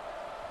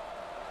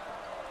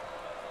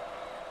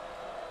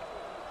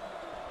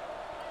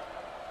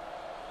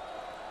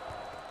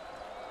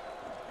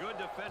 Good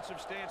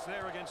defensive stance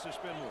there against the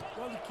spin move.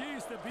 Well, the key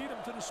is to beat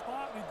him to the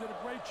spot, and he did a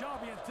great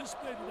job. He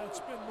anticipated that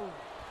spin move.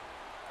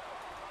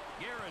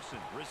 Garrison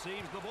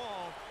receives the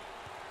ball.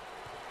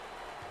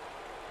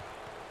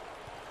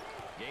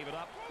 Gave it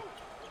up.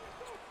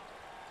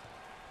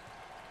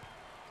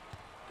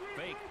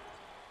 Fake.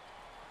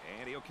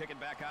 And he'll kick it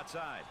back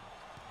outside.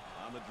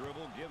 On the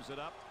dribble, gives it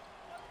up.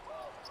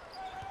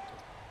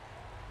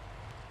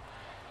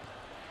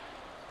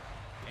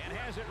 And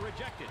has it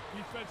rejected.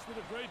 Defense did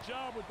a great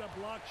job with that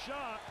blocked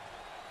shot.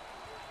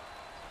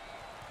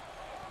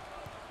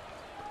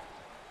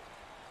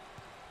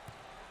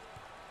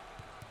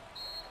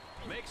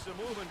 Makes the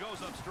move and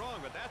goes up strong,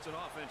 but that's an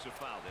offensive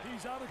foul there.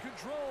 He's out of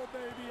control,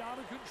 baby, out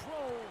of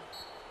control.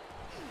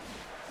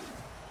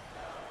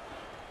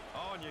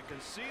 Oh, and you can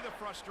see the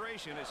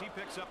frustration as he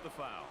picks up the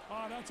foul.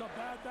 Oh, that's a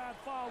bad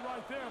foul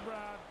right there,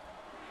 Brad.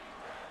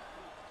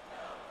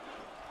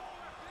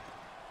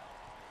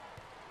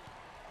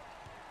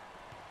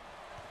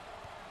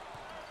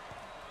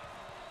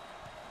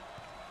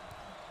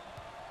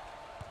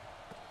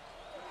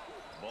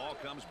 Ball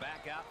comes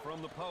back out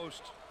from the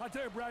post. I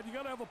tell you, Brad, you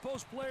got to have a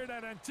post player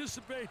that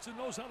anticipates and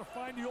knows how to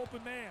find the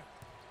open man.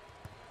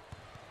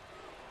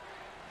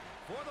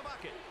 For the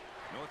bucket.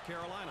 North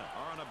Carolina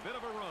are on a bit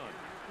of a run.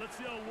 Let's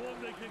see how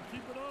long they can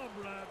keep it on,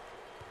 Brad.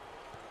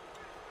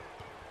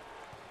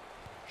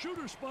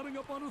 Shooter spotting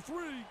up on a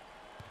three.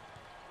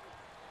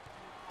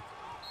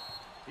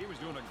 He was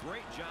doing a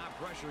great job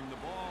pressuring the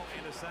ball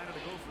and decided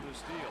to go for the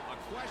steal. A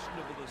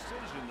questionable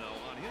decision, though,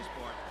 on his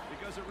part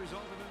because it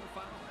resulted in a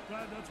foul.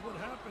 Brad, that's what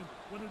happened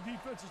when the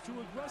defense is too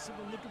aggressive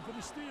and looking for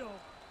the steal.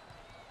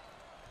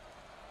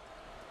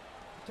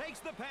 Takes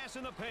the pass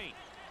in the paint.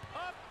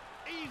 Up.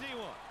 Easy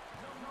one.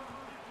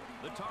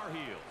 The Tar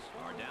Heels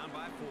are down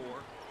by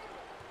 4.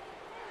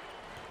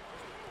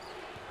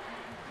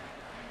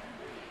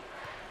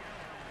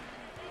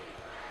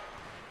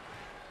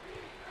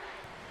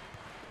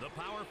 The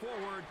power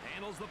forward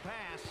handles the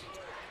pass.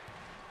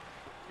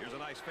 Here's a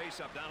nice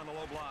face-up down in the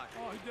low block.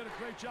 Oh, he did a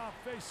great job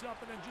face-up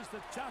and then just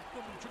attacked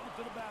them and took it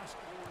to the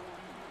basket.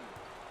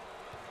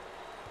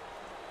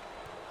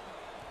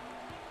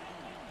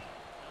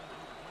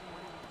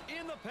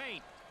 In the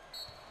paint.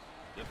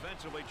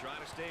 Defensively trying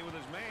to stay with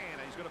his man,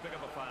 and he's going to pick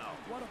up a foul.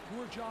 What a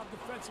poor job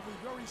defensively.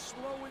 Very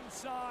slow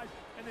inside,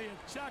 and they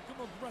attack him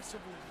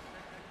aggressively.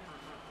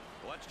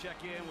 Let's check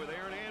in with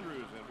Erin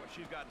Andrews and what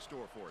she's got in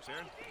store for us.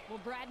 Erin?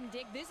 Well, Brad and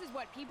Dick, this is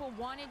what people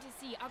wanted to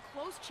see. A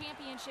close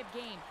championship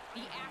game.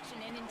 The action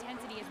and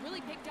intensity has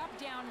really picked up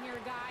down here,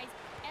 guys.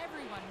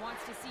 Everyone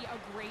wants to see a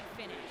great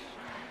finish.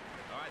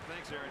 All right,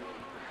 thanks, Erin.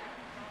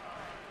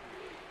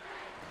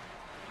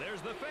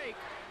 There's the fake.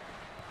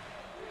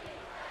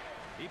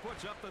 He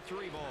puts up the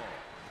 3 ball.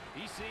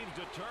 He seems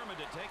determined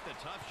to take the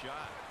tough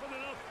shot. But they're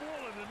not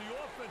falling, and the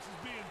offense is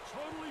being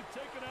totally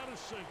taken out of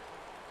sync.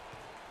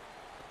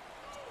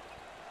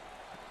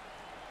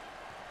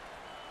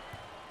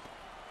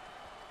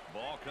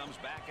 Ball comes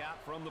back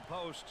out from the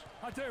post.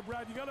 I tell you,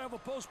 Brad, you got to have a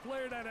post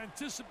player that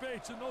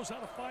anticipates and knows how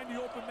to find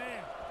the open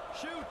man.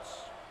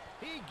 Shoots.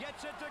 He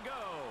gets it to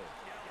go.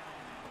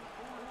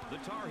 The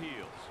Tar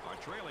Heels are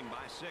trailing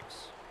by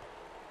 6.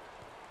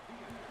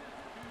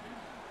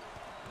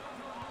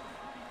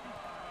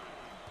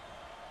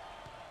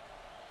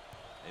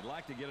 They'd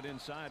like to get it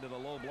inside to the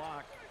low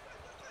block.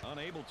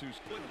 Unable to.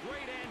 With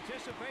great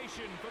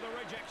anticipation for the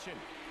rejection.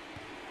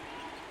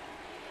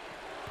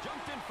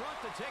 Jumped in front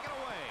to take it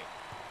away.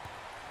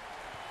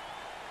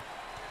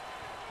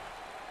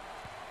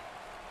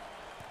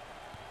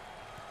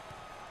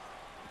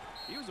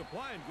 He was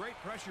applying great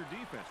pressure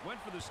defense.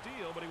 Went for the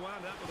steal, but he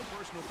wound up with a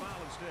personal foul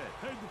instead.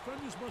 Hey,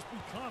 defenders must be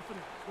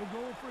confident they're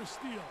going for a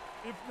steal.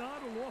 If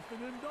not, it'll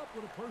often end up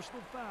with a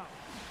personal foul.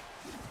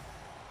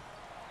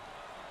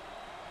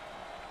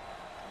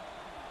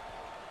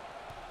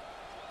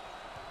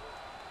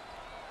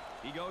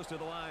 He goes to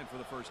the line for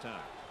the first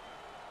time.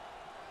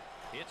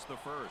 Hits the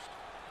first.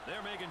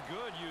 They're making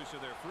good use of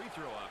their free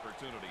throw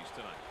opportunities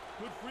tonight.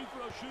 Good free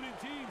throw shooting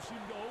teams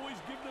seem to always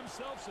give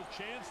themselves a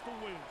chance to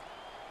win.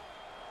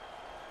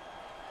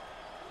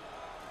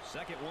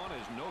 Second one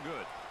is no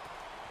good.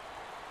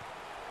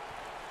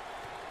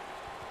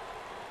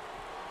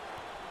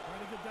 Trying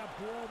to get that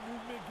ball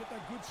movement, get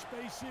that good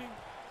spacing.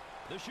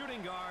 The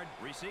shooting guard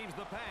receives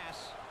the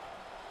pass.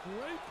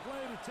 Great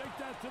play to take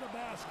that to the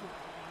basket.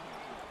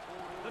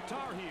 The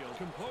Tar Heels'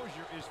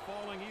 composure is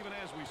falling even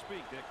as we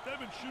speak, Dick. They've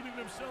been shooting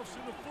themselves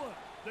in the foot.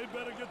 They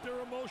better get their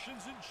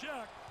emotions in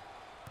check.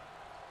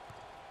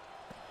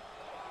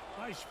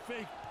 Nice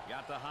fake.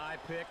 Got the high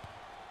pick.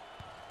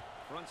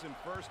 Fronts him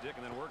first, Dick,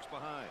 and then works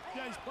behind.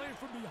 Yeah, he's playing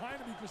from behind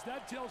him because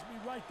that tells me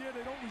right there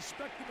they don't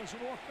respect him as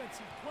an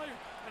offensive player.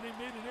 And they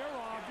made an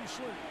error,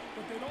 obviously.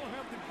 But they don't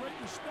have the great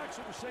respect,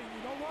 so they're saying,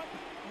 you know what?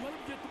 Let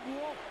him get the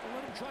ball and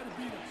let him try to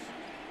beat us.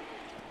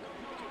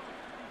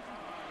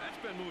 That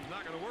spin move's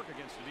not going to work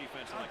against a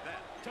defense like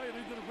that. I tell you,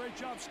 they did a great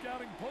job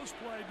scouting post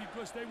play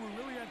because they were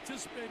really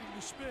anticipating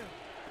the spin.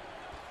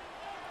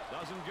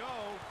 Doesn't go.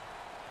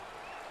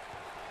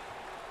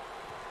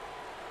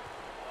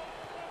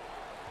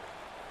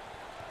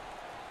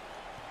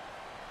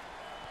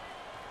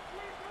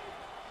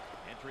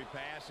 Entry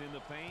pass in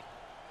the paint.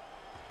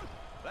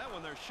 That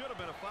one there should have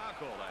been a foul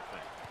called, I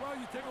think. Well,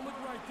 you take a look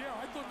right there.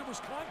 I thought there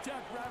was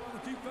contact right on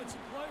the defensive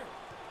player.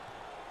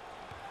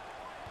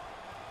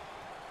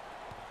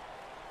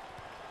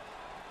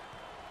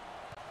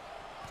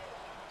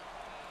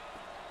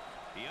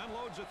 He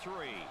unloads a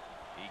 3.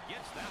 He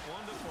gets that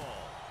one to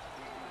fall.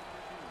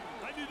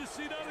 I need to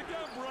see that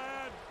again,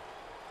 Brad.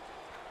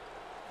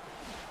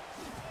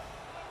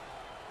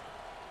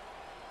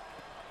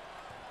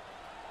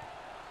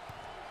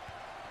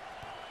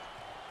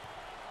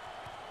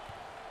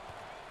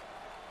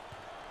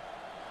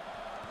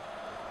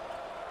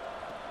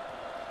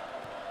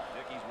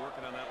 He's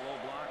working on that low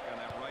block on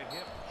that right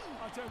hip.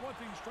 I'll tell you one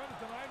thing, he's trying to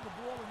deny him the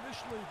ball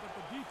initially, but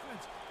the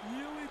defense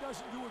really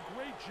doesn't do a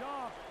great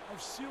job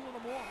of sealing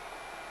them off.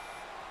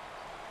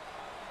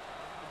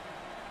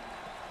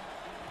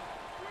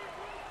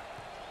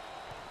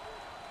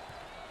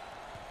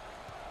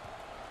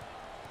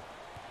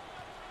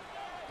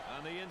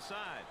 On the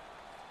inside.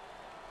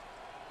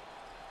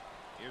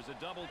 Here's a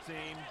double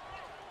team.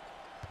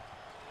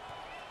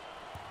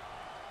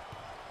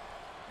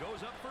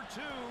 Goes up for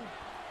 2.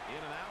 In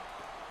and out.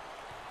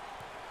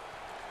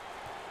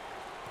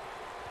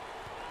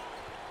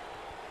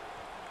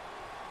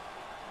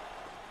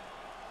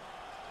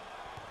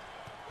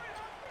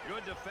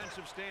 Good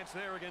defensive stance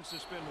there against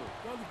the spin move.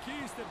 Well, the key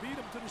is to beat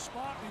him to the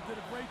spot. He did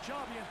a great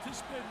job. He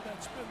anticipated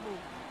that spin move.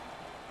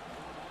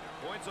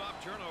 Points off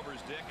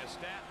turnovers, Dick, a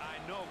stat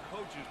I know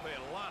coaches pay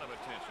a lot of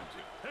attention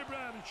to. Hey,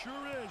 Brad, it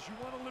sure is. You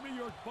want to limit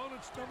your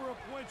opponent's number of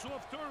points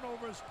off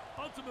turnovers.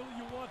 Ultimately,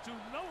 you want to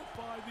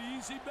nullify the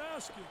easy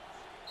basket.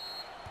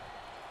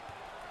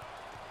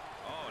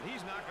 Oh, and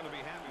he's not going to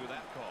be happy with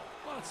that call.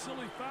 Well, it's a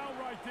silly foul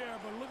right there,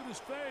 but look at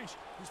his face.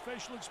 His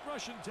facial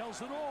expression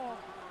tells it all.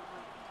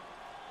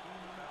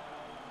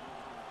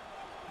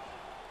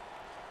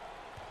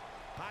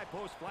 High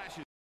post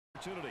flashes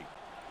opportunity.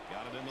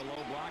 Got it in the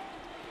low block.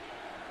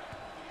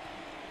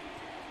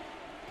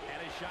 And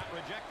his shot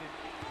rejected.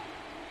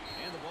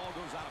 And the ball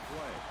goes out of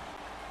play.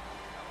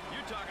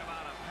 You talk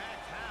about a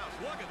packed house.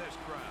 Look at this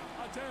crowd.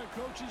 I tell you,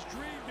 coach's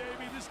dream,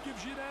 baby. This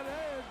gives you that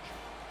edge.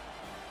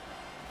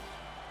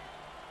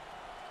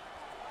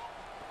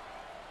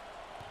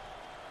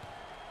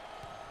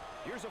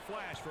 Here's a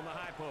flash from the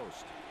high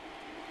post.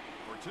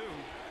 For two.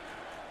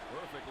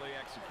 Perfectly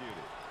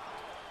executed.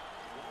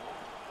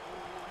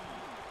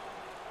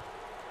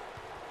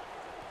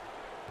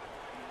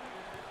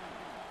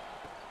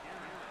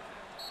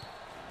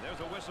 There's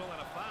a whistle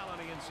and a foul on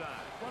the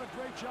inside. What a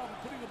great job of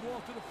putting the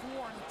ball to the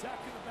floor and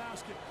attacking the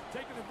basket,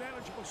 taking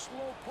advantage of a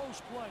slow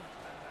post play.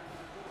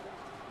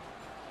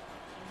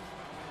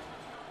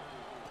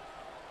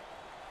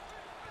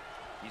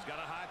 He's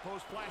got a high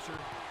post flasher.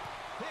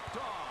 Picked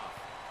off.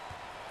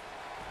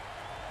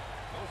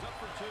 Goes up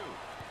for two.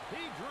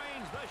 He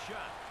drains the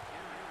shot.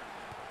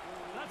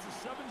 That's a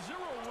 7-0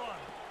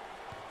 run.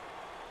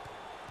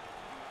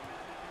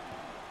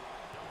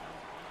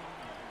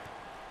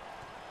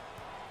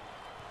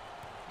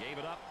 Gave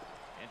it up.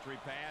 Entry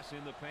pass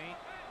in the paint.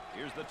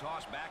 Here's the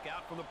toss back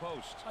out from the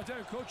post. I tell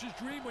you, coach's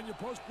dream when your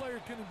post player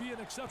can be an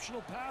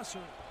exceptional passer.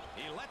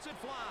 He lets it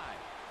fly.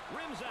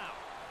 Rims out.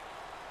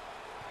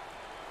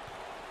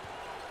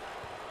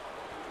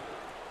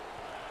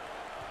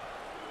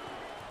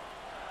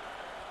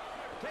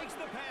 Takes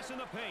the pass in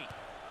the paint.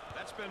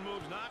 That spin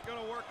move's not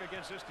going to work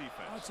against this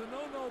defense. That's a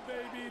no-no,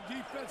 baby.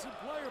 Defensive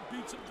player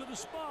beats him to the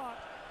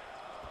spot.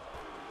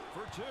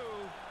 For two.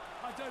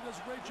 I tell you, does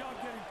a great job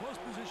getting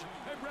post position.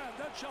 Hey, Brad,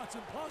 that shot's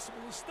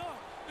impossible to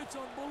stop. It's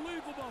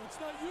unbelievable. It's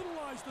not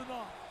utilized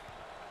enough.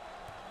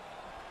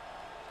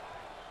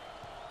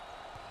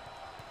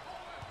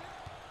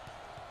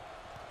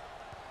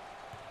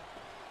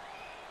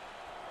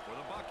 For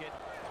the bucket.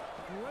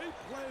 Great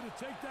play to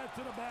take that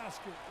to the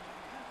basket.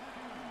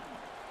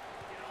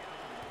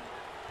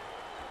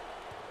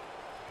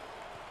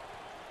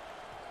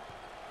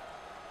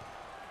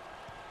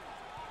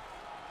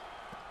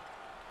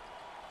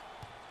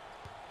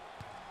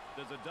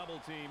 There's a double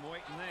team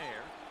waiting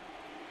there.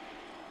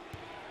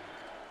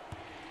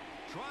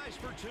 Tries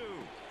for two.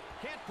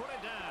 Can't put it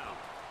down.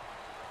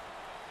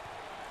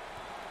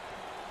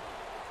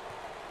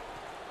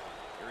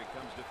 Here he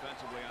comes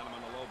defensively on him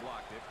on the low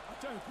block, Dick.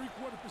 I'll tell you,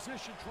 three-quarter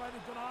position, trying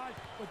to deny,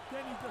 but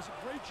then he does a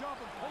great job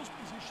in post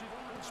position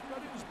and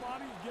spreading his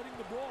body and getting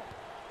the ball.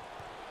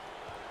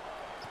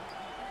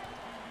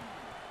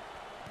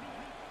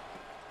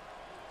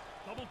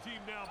 Double team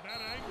now,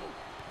 bad angle.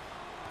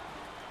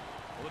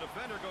 Well, the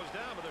defender goes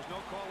down, but there's no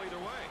call either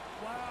way.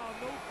 Wow,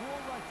 no call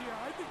right there.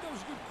 I think that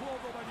was a good call,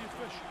 though, by the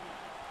official.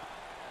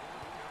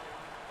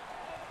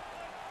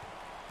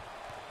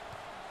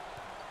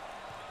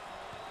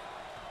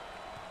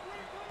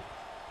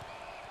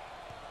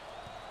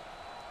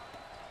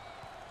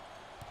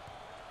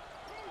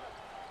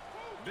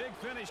 Big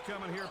finish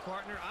coming here,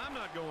 partner. I'm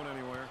not going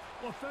anywhere.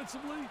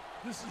 Offensively,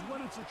 this is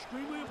when it's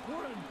extremely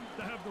important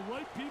to have the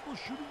right people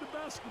shooting the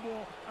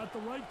basketball at the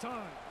right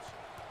times.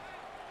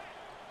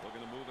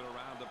 Looking to move it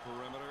around the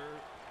perimeter.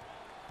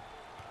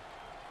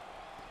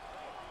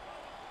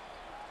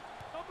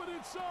 Up and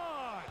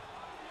inside.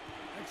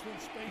 Excellent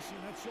spacing.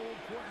 That's so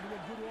important to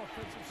a good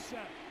offensive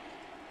set.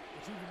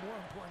 It's even more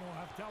important to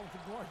have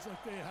talented guards like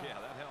they have. Yeah,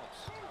 that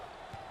helps.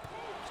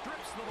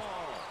 Strips the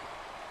ball.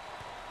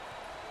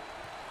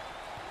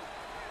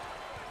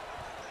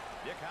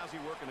 Dick, how's he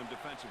working him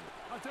defensively?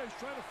 I'll tell you,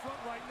 he's trying to front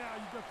right now.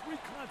 You've got three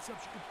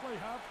concepts. You can play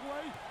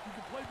halfway, you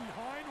can play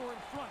behind, or in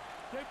front.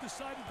 They've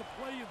decided to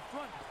play in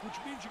front, which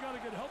means you got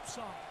to get help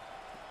side.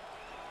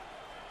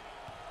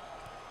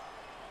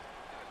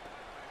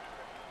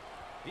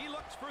 He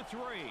looks for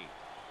three.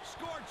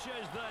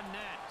 Scorches the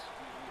net.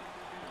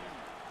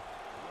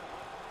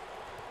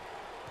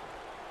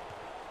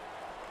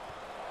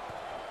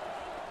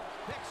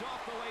 Picks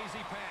off the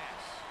lazy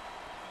pass.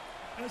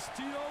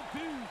 STOP.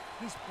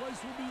 This place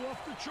will be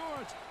off the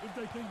charts if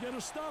they can get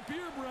a stop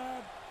here,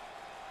 Brad.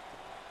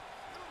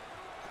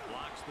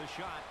 Blocks the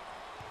shot.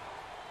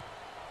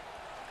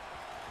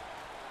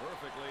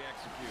 Perfectly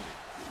executed.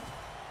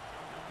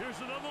 Here's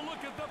another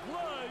look at the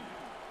play.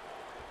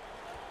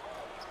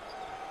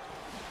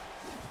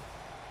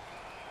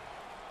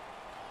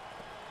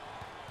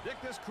 Dick,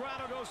 this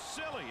crowd will go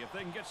silly if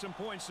they can get some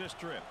points this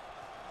trip.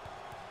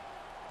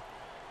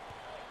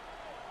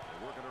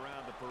 They work it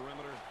around the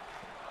perimeter.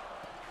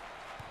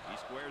 He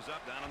squares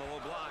up down on the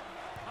low block.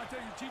 I I tell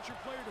you, teach your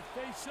player to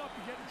face up.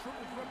 You get in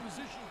triple threat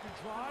position. You can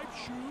drive,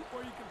 shoot,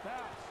 or you can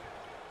pass.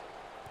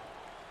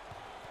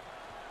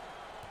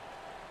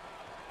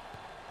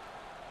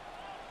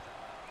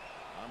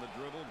 On the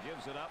dribble,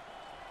 gives it up.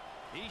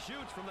 He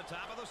shoots from the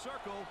top of the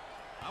circle.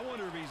 I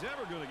wonder if he's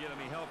ever going to get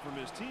any help from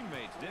his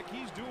teammates, Dick.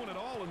 He's doing it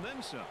all and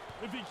then some.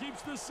 If he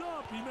keeps this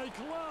up, he may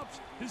collapse.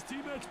 His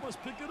teammates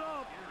must pick it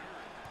up.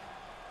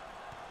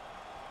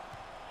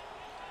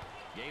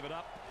 Gave it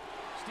up.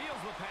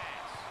 Steals the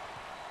pass.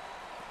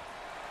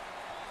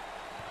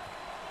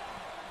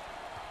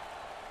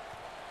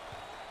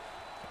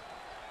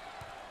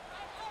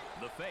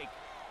 The fake.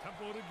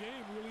 Tempo of the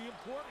game, really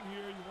important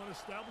here. You want to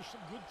establish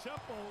some good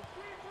tempo.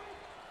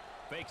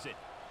 Fakes it.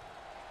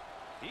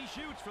 He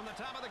shoots from the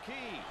top of the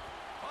key.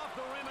 Off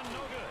the rim and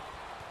no good.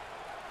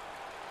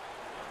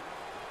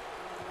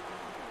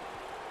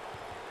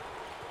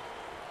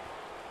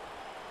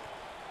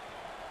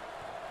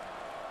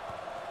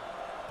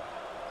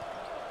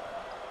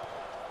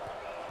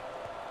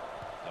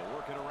 They'll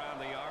work it around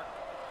the arc.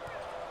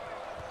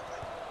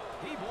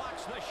 He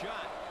blocks the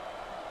shot.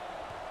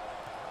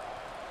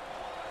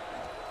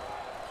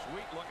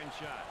 Sweet-looking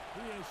shot.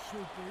 He is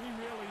super. He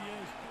really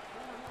is.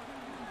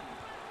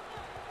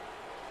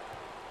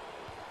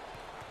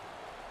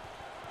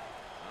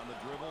 On the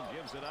dribble,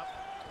 gives it up.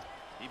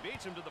 He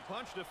beats him to the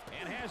punch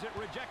and has it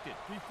rejected.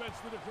 Defense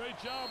did a great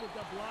job with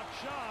that block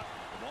shot.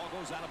 The ball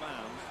goes out of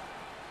bounds.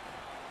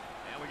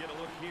 And we get a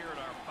look here at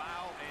our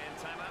foul and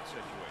timeout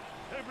situation.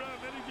 Hey, Brown,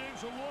 many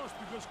games are lost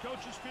because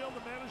coaches fail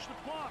to manage the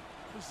clock.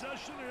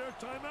 Possession or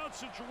timeout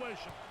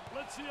situation.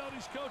 Let's see how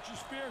these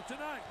coaches fare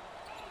tonight.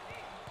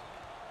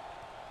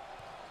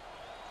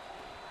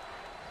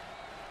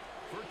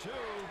 For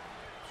two.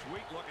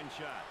 Sweet-looking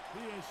shot.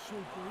 He is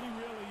super. He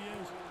really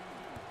is.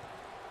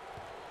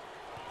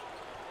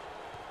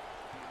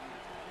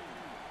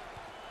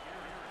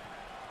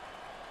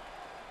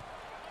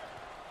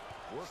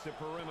 Work the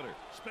perimeter.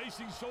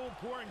 Spacing so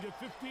important. Get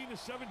 15 to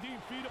 17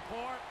 feet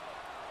apart.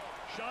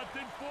 Shot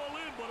didn't fall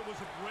in, but it was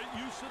a great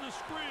use of the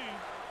screen.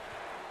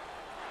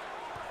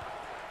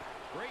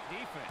 Great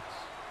defense.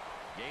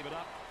 Gave it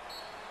up.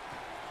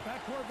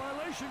 Backcourt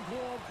violation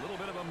called. A little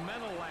bit of a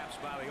mental lapse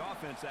by the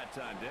offense that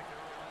time, Dick.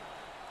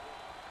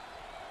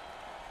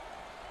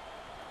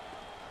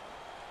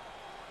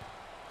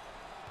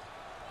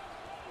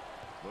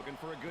 Looking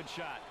for a good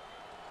shot.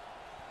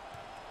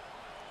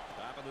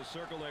 Top of the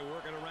circle, they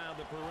work it around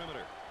the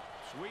perimeter.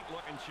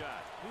 Sweet-looking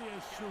shot. He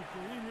is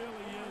super. He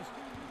really is.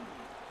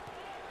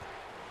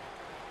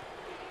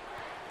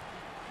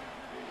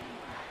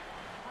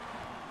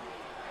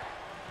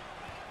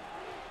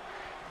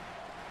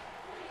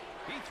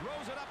 He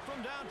throws it up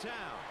from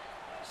downtown.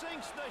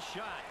 Sinks the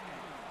shot.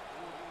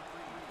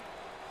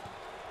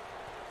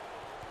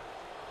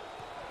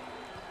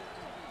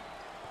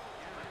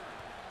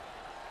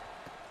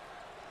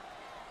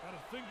 Got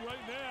to think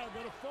right now.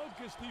 Got to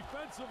focus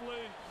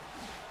defensively.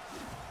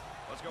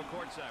 Let's go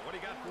courtside. What do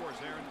you got for us,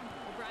 Aaron?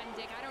 Well, Brad and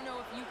Dick, I don't know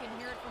if you can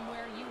hear it from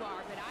where you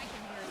are, but I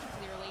can hear it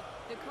clearly.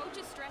 The coach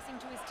is stressing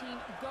to his team,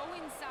 go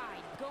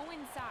inside, go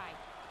inside.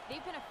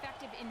 They've been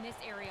effective in this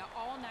area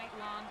all night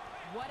long.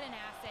 What an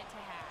asset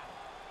to have.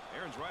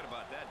 Aaron's right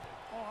about that, Dick.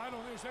 Oh, I don't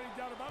think there's any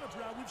doubt about it,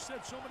 Brad. We've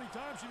said so many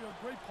times, you know,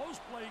 great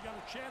post play, you got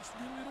a chance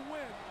really to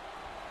win.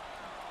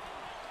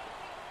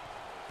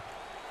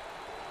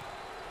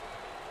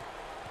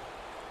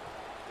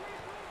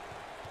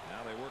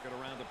 Now they work it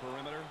around the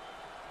perimeter.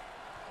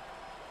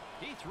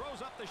 He throws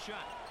up the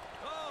shot.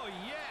 Oh,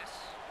 yes!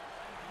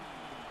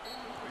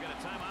 We got a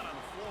timeout on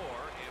the floor,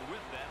 and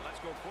with that, let's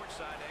go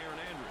courtside to Aaron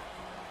Andrews.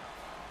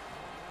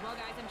 Well,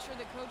 guys, I'm sure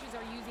the coaches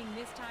are using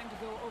this time to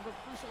go over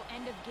crucial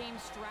end-of-game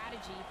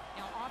strategy.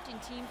 Now, often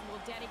teams will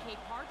dedicate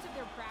parts of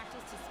their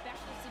practice to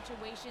special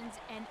situations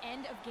and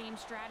end-of-game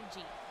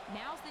strategy.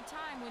 Now's the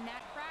time when that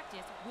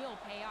practice will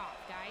pay off,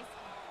 guys.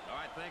 All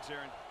right, thanks,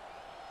 Aaron.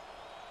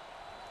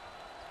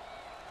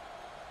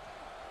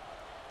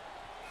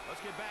 Let's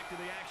get back to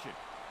the action.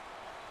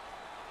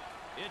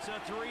 It's a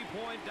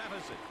three-point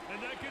deficit. And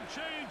that can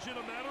change in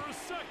a matter of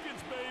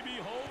seconds,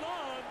 baby. Hold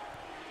on.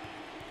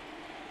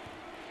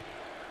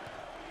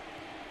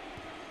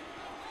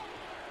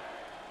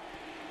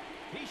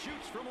 He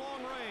shoots from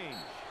long range.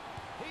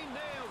 He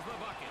nails the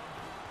bucket.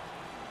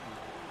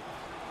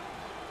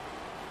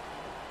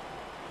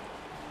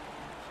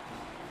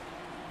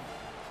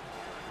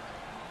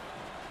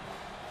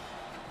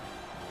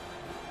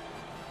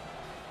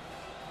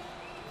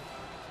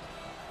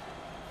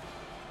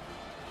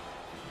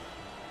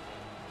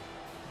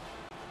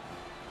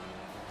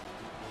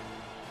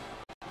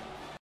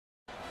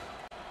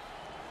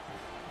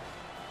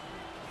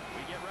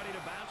 We get ready to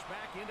bounce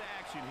back into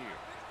action here.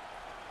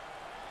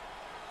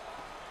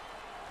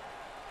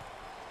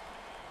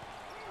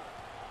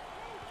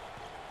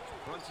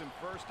 Fronts him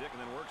first, Dick, and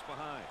then works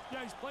behind.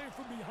 Yeah, he's playing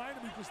from behind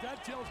him because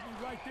that tells me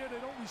right there they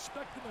don't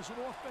respect him as an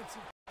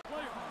offensive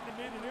player. They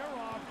made an error,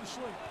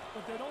 obviously,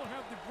 but they don't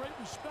have the great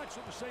respect,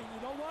 so they're saying,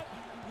 you know what?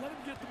 Let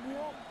him get the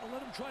ball and let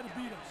him try to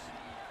beat us.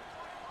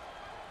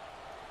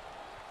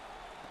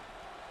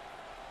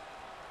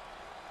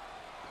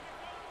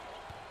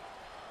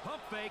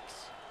 Pump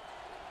fakes.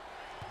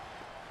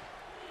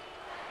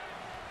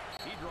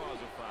 He draws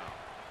a foul.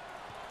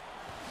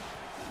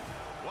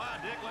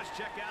 Wow, Dick, let's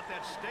check out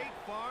that State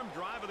Farm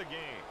drive of the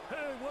game.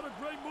 Hey, what a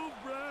great move,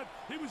 Brad.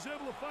 He was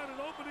able to find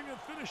an opening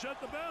and finish at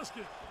the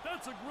basket.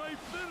 That's a great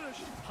finish.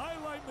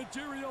 Highlight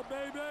material,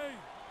 baby.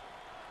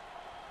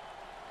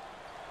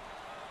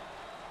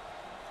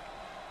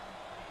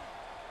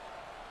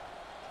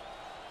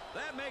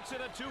 That makes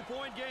it a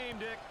 2-point game,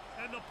 Dick.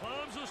 And the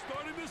palms are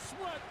starting to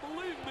sweat,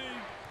 believe me.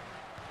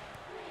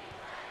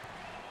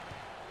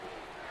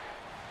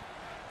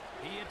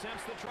 He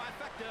attempts the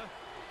trifecta.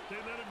 They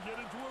let him get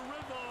into a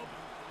rhythm.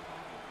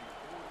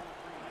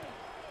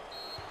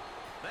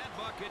 That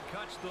bucket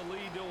cuts the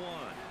lead to 1.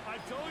 I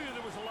told you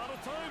there was a lot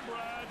of time,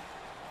 Brad.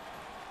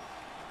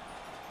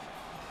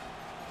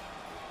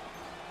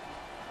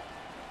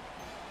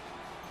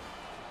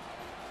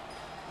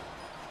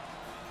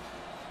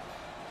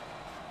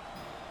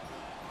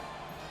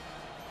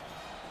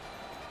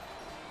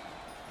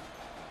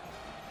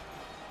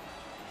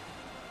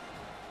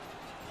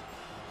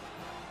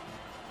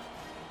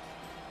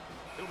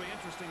 It'll be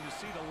interesting to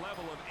see the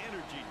level of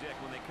energy, Dick,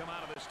 when they come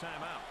out of this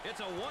timeout.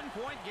 It's a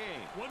 1-point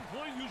game. 1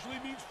 point usually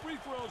means free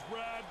throws,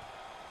 Brad.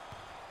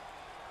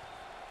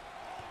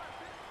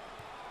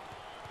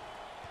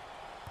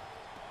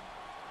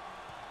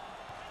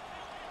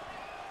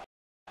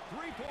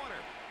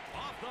 Three-pointer.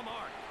 Off the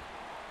mark.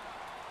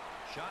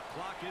 Shot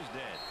clock is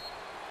dead.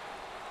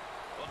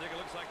 Well, Dick, it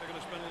looks like they're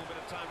going to spend a little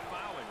bit of time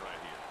fouling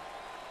right here.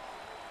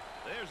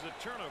 There's a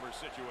turnover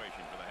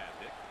situation for the half,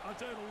 Dick. I'll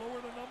tell you, the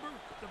lower the number,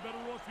 the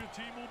better off your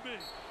team will be.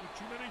 With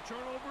too many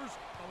turnovers,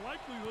 the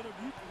likelihood of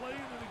you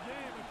playing in a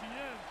game at the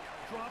end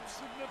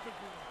drops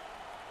significantly.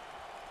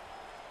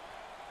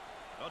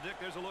 Well, Dick,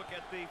 there's a look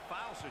at the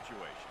foul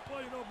situation.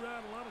 Well, you know,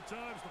 Brad, a lot of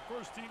times the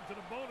first team to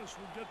the bonus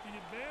will get the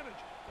advantage.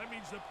 That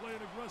means they're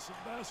playing aggressive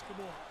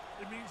basketball.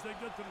 It means they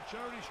get to the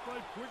charity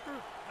stripe quicker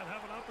and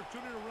have an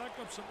opportunity to rack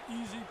up some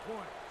easy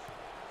points.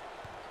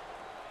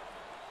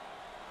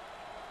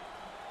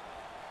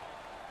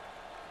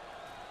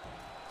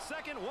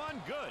 Second one,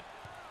 good.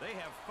 They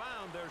have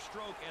found their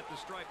stroke at the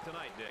stripe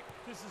tonight, Dick.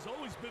 This has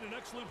always been an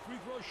excellent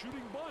free throw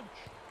shooting bunch.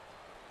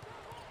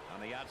 On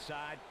the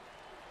outside.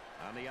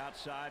 On the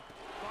outside.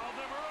 Foul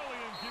them early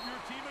and give your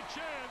team a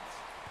chance.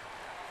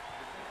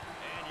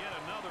 And yet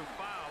another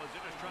foul as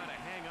they're just trying to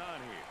hang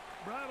on here.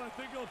 Brad, I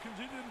think they'll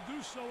continue to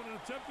do so in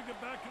an attempt to get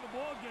back in the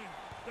ball game.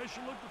 They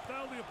should look to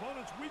foul the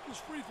opponent's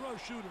weakest free throw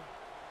shooter.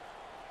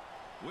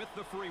 With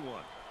the free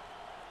one.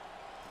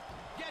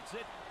 Gets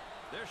it.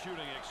 They're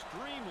shooting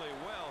extremely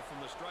well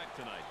from the stripe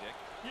tonight, Dick.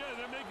 Yeah,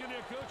 they're making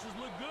their coaches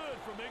look good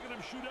for making them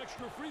shoot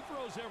extra free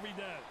throws every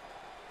day.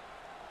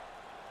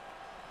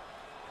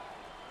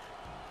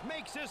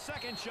 Makes his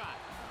second shot.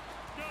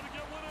 Gotta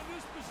get one on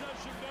this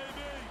possession,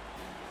 baby.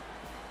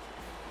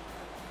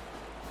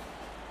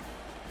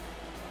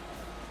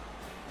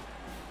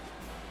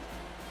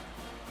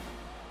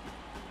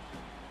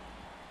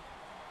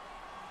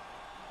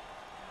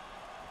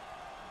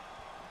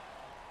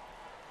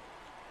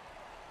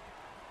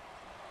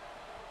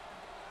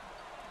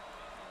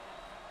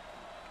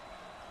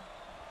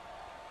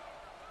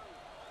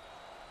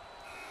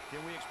 Can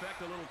we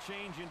expect a little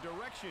change in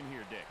direction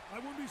here, Dick? I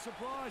wouldn't be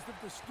surprised if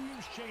the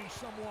schemes change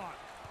somewhat.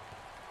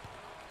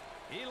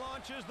 He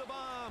launches the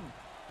bomb.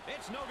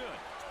 It's no good.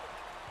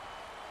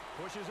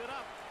 Pushes it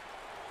up.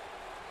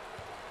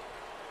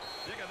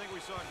 Dick, I think we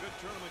saw a good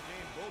tournament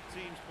game. Both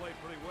teams played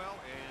pretty well,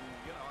 and,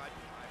 you know, I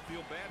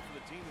feel bad for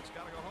the team that's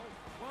got to go home.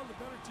 Well, the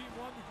better team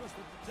won because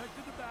they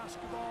protected the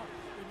basketball.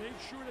 They made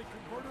sure they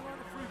converted on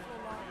the free throw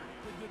line.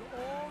 They did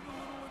all the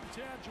little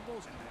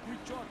intangibles we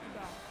talked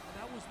about, and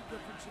that was the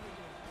difference in the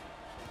game.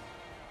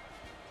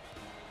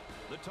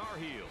 The Tar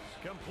Heels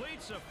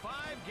completes a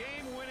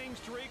 5-game winning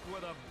streak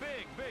with a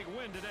big, big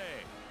win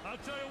today. I'll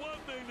tell you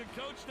one thing, the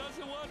coach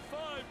doesn't want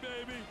 5,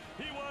 baby.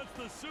 He wants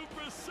the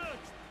Super 6,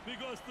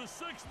 because the 6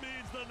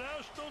 means the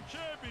national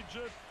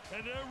championship,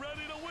 and they're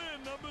ready to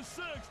win number 6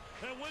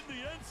 and win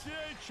the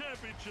NCAA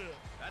championship.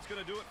 That's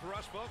going to do it for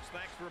us, folks.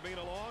 Thanks for being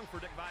along.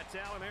 For Dick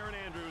Vitale and Aaron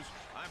Andrews,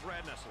 I'm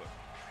Brad Nessler.